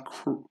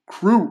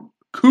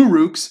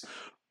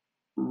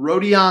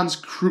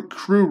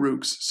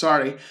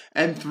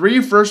 and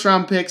 3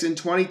 first-round picks in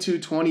 22,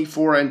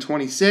 24, and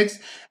 26,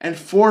 and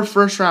 4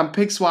 first-round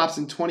pick swaps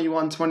in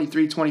 21,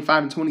 23,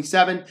 25, and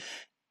 27,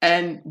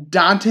 and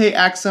Dante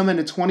Exum and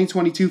a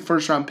 2022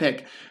 first-round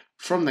pick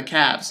from the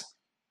Cavs.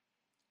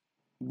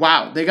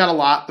 Wow, they got a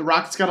lot. The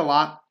Rockets got a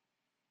lot.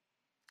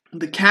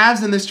 The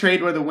Cavs in this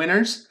trade were the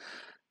winners.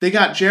 They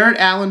got Jarrett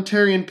Allen,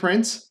 Taurean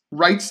Prince,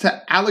 rights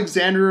to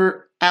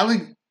Alexander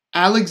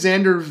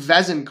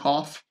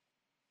Vezenkov,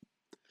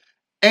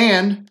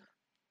 and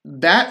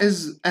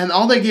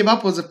all they gave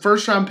up was a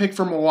first-round pick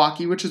for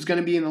Milwaukee, which is going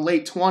to be in the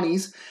late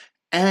 20s,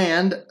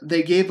 and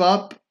they gave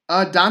up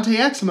Dante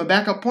Exum, a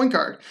backup point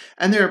guard,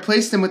 and they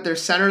replaced him with their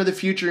center of the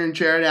future in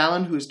Jarrett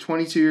Allen, who's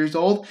 22 years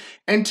old,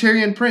 and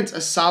Taurean Prince,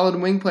 a solid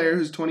wing player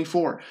who's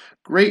 24.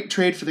 Great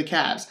trade for the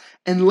Cavs.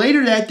 And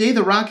later that day,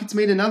 the Rockets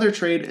made another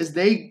trade as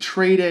they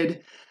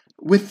traded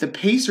with the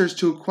Pacers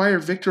to acquire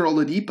Victor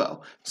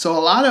Oladipo. So a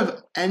lot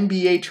of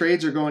NBA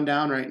trades are going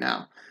down right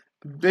now.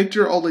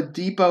 Victor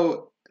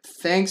Oladipo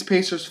thanks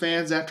Pacers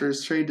fans after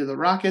his trade to the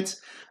Rockets.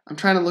 I'm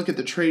trying to look at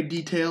the trade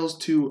details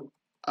to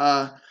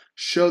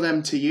show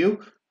them to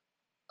you.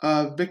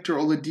 Victor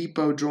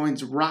Oladipo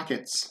joins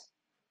Rockets.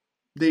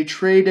 I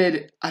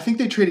think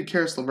they traded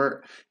Karis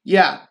LeVert.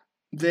 Yeah,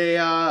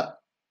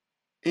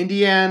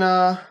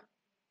 Indiana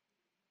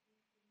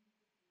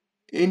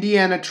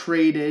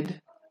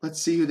traded.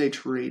 Let's see who they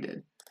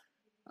traded.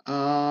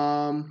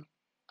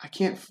 I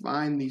can't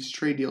find these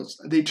trade deals.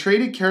 They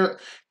traded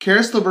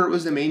Karis LeVert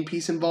was the main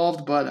piece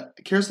involved, but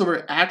Karis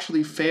LeVert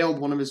actually failed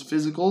one of his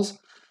physicals.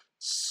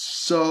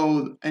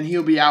 And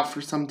he'll be out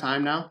for some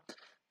time now.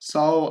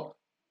 So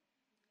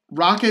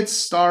Rockets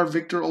star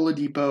Victor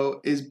Oladipo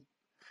is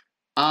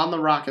on the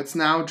Rockets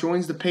now,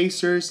 joins the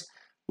Pacers.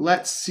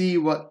 Let's see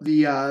what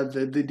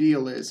the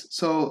deal is.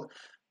 So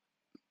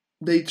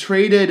they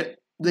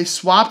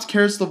swapped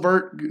Karis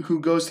LeVert, who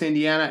goes to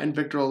Indiana, and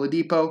Victor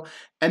Oladipo,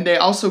 and they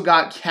also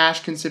got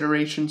cash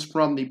considerations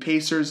from the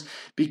Pacers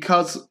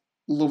because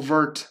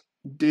LeVert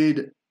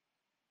did.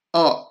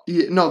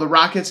 The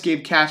Rockets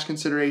gave cash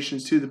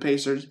considerations to the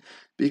Pacers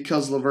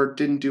because LeVert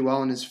didn't do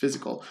well in his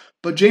physical.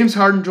 But James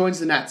Harden joins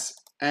the Nets,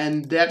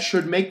 and that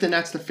should make the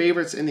Nets the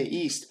favorites in the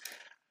East.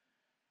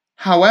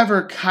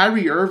 However,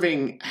 Kyrie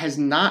Irving has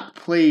not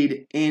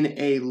played in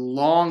a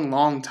long,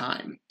 long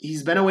time.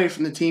 He's been away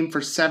from the team for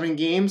 7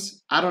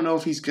 games. I don't know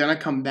if he's going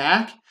to come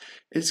back.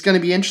 It's going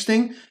to be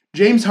interesting.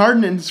 James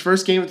Harden in his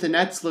first game with the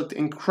Nets looked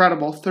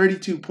incredible.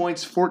 32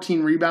 points,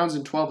 14 rebounds,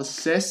 and 12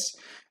 assists.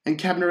 And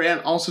Kevin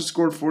Durant also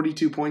scored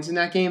 42 points in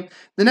that game.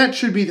 The Nets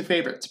should be the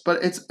favorites,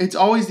 but it's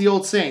always the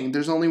old saying,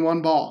 there's only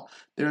one ball.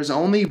 There's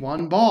only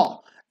one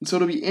ball. And so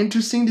it'll be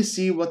interesting to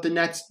see what the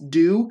Nets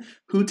do,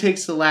 who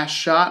takes the last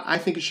shot. I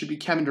think it should be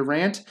Kevin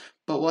Durant,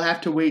 but we'll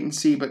have to wait and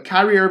see. But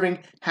Kyrie Irving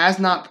has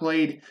not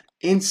played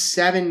in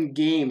 7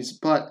 games,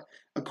 but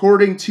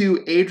according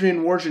to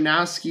Adrian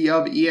Wojnarowski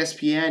of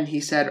ESPN,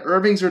 he said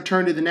Irving's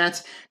return to the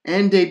Nets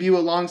and debut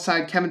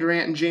alongside Kevin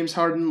Durant and James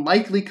Harden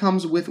likely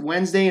comes with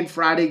Wednesday and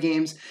Friday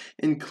games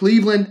in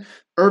Cleveland.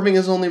 Irving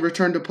has only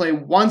returned to play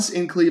once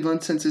in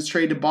Cleveland since his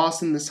trade to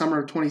Boston in the summer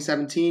of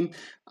 2017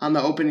 on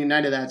the opening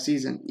night of that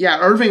season. Yeah,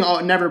 Irving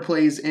never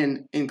plays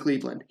in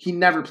Cleveland. He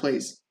never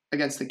plays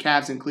against the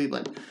Cavs in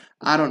Cleveland.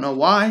 I don't know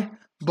why,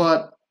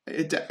 but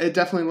it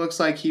definitely looks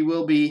like he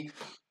will be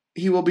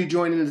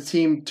joining the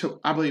team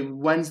to, I believe,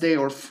 Wednesday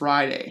or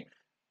Friday.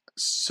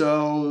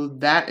 So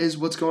that is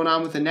what's going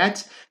on with the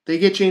Nets. They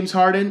get James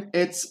Harden.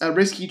 It's a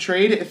risky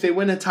trade. If they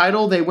win a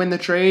title, they win the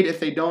trade. If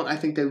they don't, I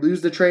think they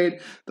lose the trade.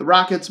 The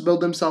Rockets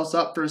build themselves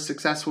up for a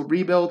successful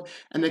rebuild,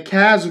 and the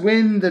Cavs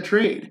win the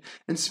trade.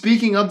 And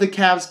speaking of the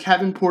Cavs,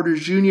 Kevin Porter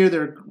Jr.,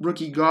 their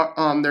rookie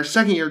guard, their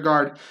second-year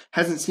guard,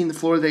 hasn't seen the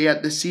floor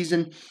yet this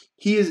season.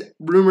 He is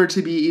rumored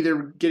to be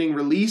either getting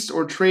released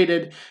or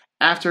traded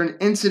after an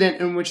incident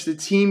in which the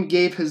team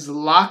gave his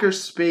locker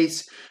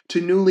space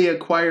to newly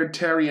acquired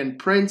Taurean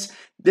Prince.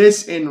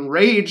 This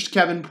enraged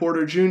Kevin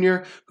Porter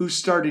Jr., who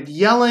started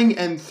yelling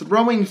and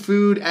throwing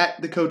food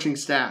at the coaching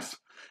staff.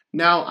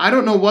 Now, I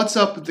don't know what's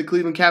up with the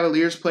Cleveland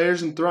Cavaliers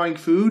players and throwing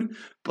food,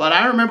 but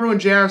I remember when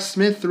J.R.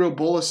 Smith threw a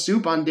bowl of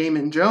soup on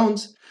Damon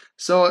Jones.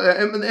 So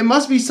it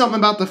must be something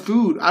about the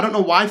food. I don't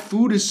know why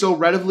food is so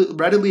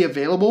readily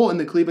available in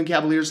the Cleveland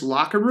Cavaliers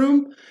locker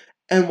room,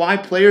 and why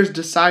players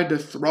decide to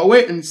throw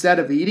it instead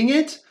of eating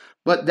it.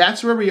 But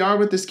that's where we are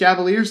with this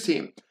Cavaliers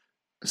team.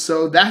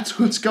 So that's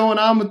what's going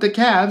on with the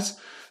Cavs.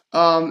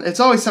 It's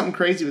always something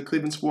crazy with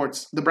Cleveland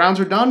sports. The Browns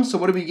are done, so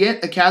what do we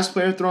get? A Cavs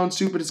player throwing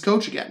soup at his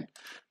coach again.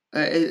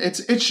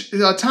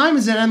 Time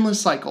is an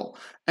endless cycle,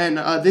 and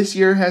this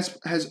year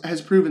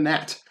has proven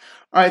that.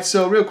 All right,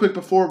 so real quick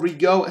before we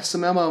go,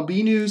 some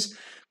MLB news.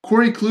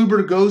 Corey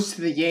Kluber goes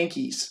to the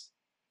Yankees.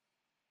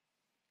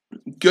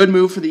 Good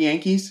move for the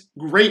Yankees.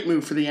 Great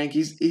move for the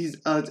Yankees.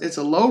 It's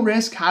a low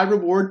risk, high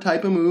reward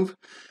type of move.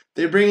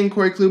 They bring in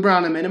Corey Kluber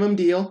on a minimum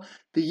deal.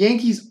 The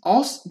Yankees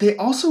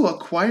also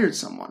acquired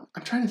someone.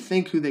 I'm trying to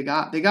think who they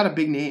got. They got a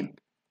big name.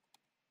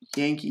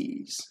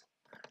 Yankees.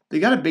 They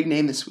got a big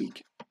name this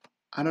week.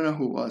 I don't know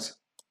who it was.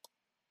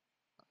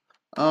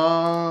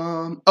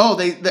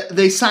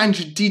 They signed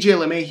DJ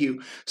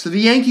LeMahieu. So the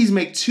Yankees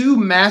make two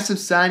massive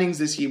signings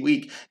this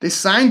week. They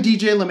signed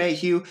DJ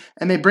LeMahieu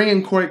and they bring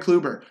in Corey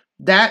Kluber.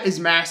 That is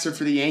massive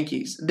for the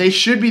Yankees. They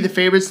should be the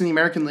favorites in the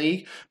American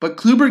League, but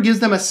Kluber gives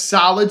them a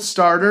solid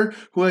starter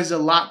who has a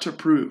lot to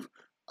prove.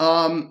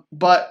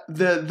 But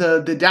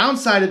the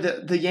downside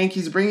of the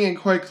Yankees bringing in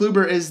Corey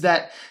Kluber is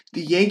that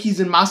the Yankees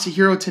and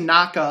Masahiro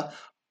Tanaka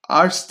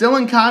are still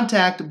in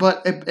contact,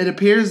 but it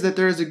appears that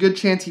there is a good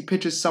chance he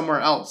pitches somewhere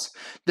else.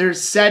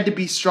 There's said to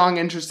be strong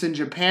interest in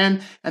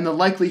Japan and the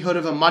likelihood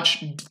of a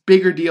much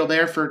bigger deal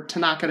there for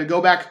Tanaka to go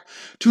back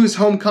to his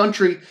home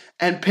country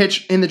and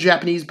pitch in the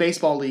Japanese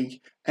Baseball League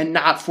and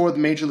not for the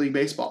Major League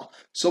Baseball.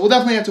 So we'll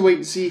definitely have to wait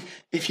and see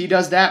if he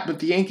does that, but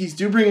the Yankees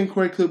do bring in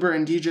Corey Kluber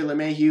and DJ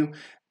LeMahieu,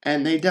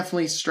 and they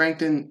definitely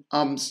strengthen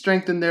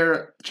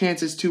their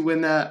chances to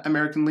win the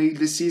American League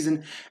this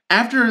season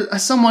after a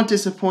somewhat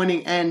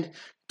disappointing end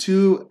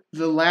to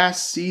the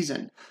last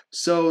season.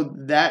 So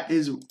that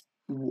is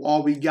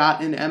all we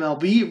got in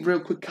MLB. Real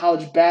quick,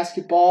 college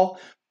basketball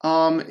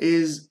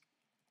is,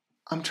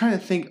 I'm trying to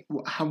think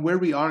where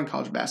we are in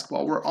college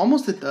basketball. We're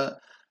almost at the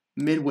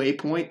midway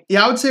point.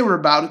 Yeah, I would say we're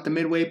about at the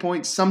midway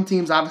point. Some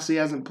teams obviously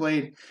hasn't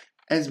played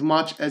as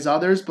much as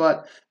others,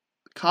 but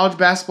college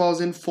basketball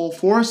is in full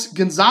force.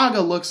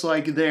 Gonzaga looks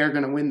like they're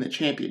going to win the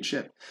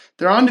championship.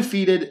 They're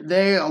undefeated.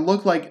 They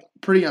look like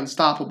pretty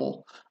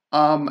unstoppable.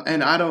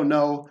 And I don't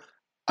know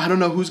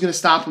who's going to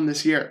stop them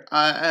this year.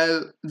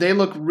 They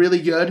look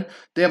really good.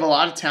 They have a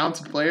lot of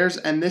talented players.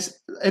 And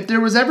if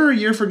there was ever a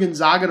year for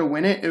Gonzaga to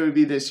win it, it would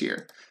be this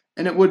year.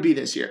 And it would be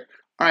this year.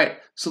 All right,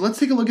 so let's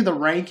take a look at the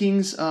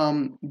rankings.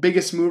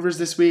 Biggest movers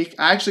this week.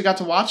 I actually got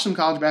to watch some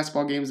college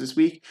basketball games this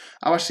week.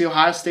 I watched the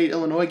Ohio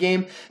State-Illinois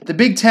game. The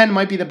Big Ten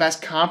might be the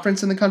best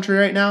conference in the country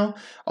right now.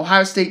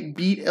 Ohio State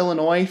beat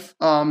Illinois.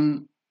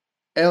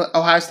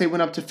 Ohio State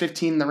went up to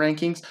 15 in the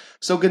rankings.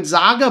 So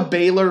Gonzaga,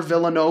 Baylor,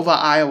 Villanova,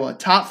 Iowa,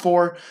 top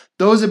four.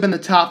 Those have been the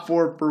top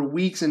four for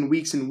weeks and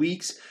weeks and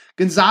weeks.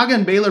 Gonzaga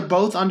and Baylor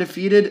both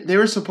undefeated. They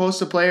were supposed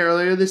to play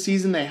earlier this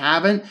season. They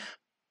haven't.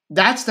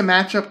 That's the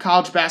matchup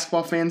college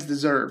basketball fans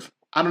deserve.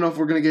 I don't know if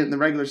we're going to get it in the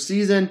regular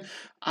season.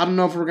 I don't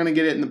know if we're going to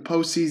get it in the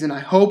postseason. I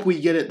hope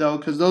we get it, though,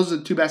 because those are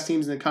the two best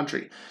teams in the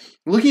country.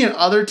 Looking at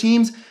other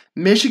teams,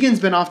 Michigan's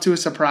been off to a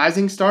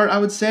surprising start, I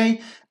would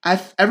say.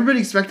 Everybody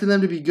expected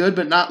them to be good,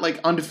 but not like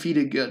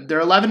undefeated good.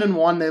 They're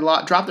 11-1.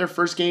 They dropped their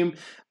first game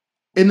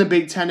in the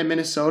Big Ten in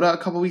Minnesota a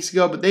couple weeks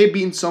ago, but they've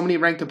beaten so many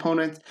ranked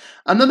opponents.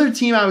 Another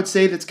team I would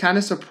say that's kind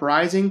of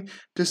surprising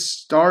to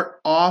start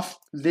off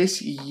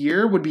this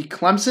year would be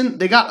Clemson.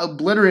 They got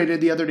obliterated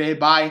the other day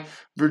by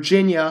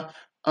Virginia,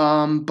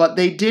 but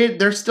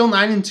they're still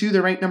 9-2.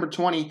 They're ranked number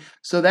 20.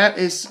 So that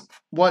is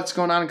what's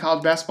going on in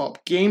college basketball.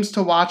 Games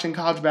to watch in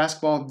college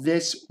basketball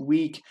this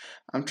week.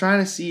 I'm trying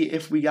to see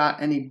if we got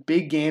any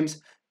big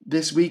games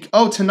this week.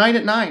 Oh, tonight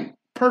at 9.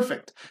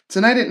 Perfect.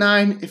 Tonight at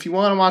 9, if you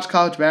want to watch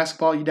college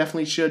basketball, you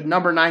definitely should.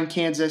 Number 9,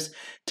 Kansas,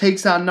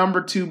 takes on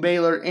number 2,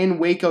 Baylor in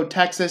Waco,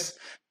 Texas.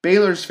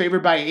 Baylor's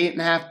favored by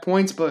 8.5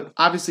 points, but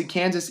obviously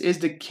Kansas is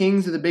the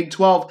kings of the Big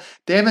 12.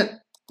 They haven't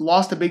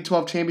lost a Big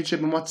 12 championship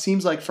in what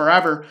seems like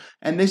forever,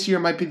 and this year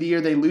might be the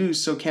year they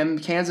lose. So can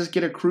Kansas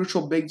get a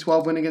crucial Big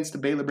 12 win against the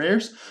Baylor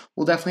Bears?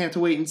 We'll definitely have to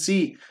wait and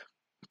see.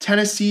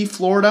 Tennessee,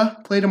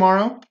 Florida play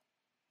tomorrow.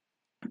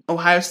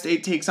 Ohio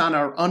State takes on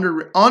our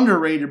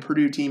underrated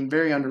Purdue team,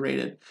 very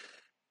underrated.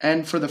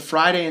 And for the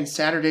Friday and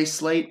Saturday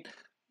slate,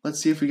 let's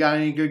see if we got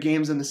any good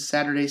games in the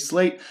Saturday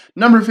slate.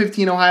 Number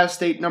 15, Ohio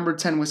State. Number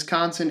 10,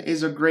 Wisconsin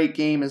is a great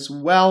game as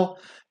well.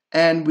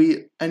 And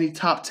any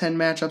top 10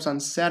 matchups on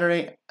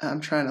Saturday?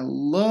 I'm trying to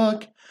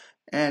look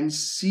and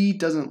see.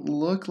 Doesn't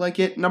look like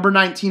it. Number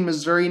 19,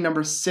 Missouri.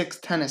 Number 6,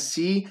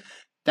 Tennessee.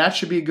 That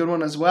should be a good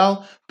one as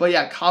well. But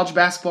yeah, college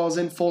basketball is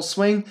in full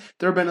swing.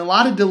 There have been a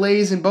lot of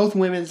delays in both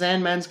women's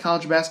and men's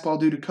college basketball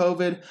due to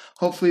COVID.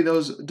 Hopefully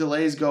those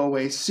delays go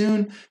away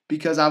soon,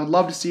 because I would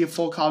love to see a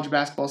full college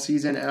basketball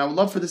season, and I would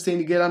love for this thing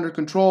to get under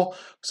control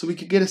so we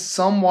could get a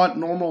somewhat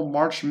normal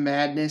March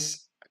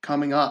Madness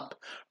coming up.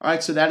 All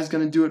right, so that is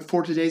going to do it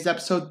for today's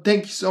episode.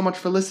 Thank you so much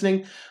for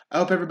listening. I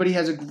hope everybody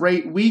has a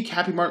great week.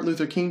 Happy Martin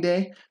Luther King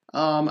Day.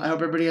 I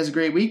hope everybody has a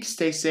great week.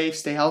 Stay safe,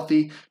 stay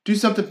healthy, do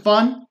something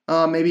fun.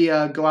 Maybe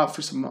go out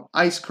for some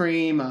ice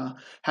cream,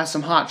 have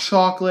some hot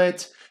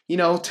chocolate,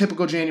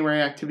 typical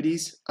January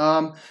activities.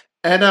 And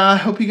I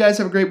hope you guys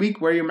have a great week.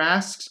 Wear your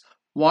masks,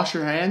 wash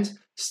your hands,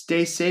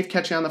 stay safe.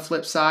 Catch you on the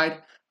flip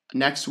side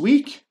next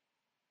week.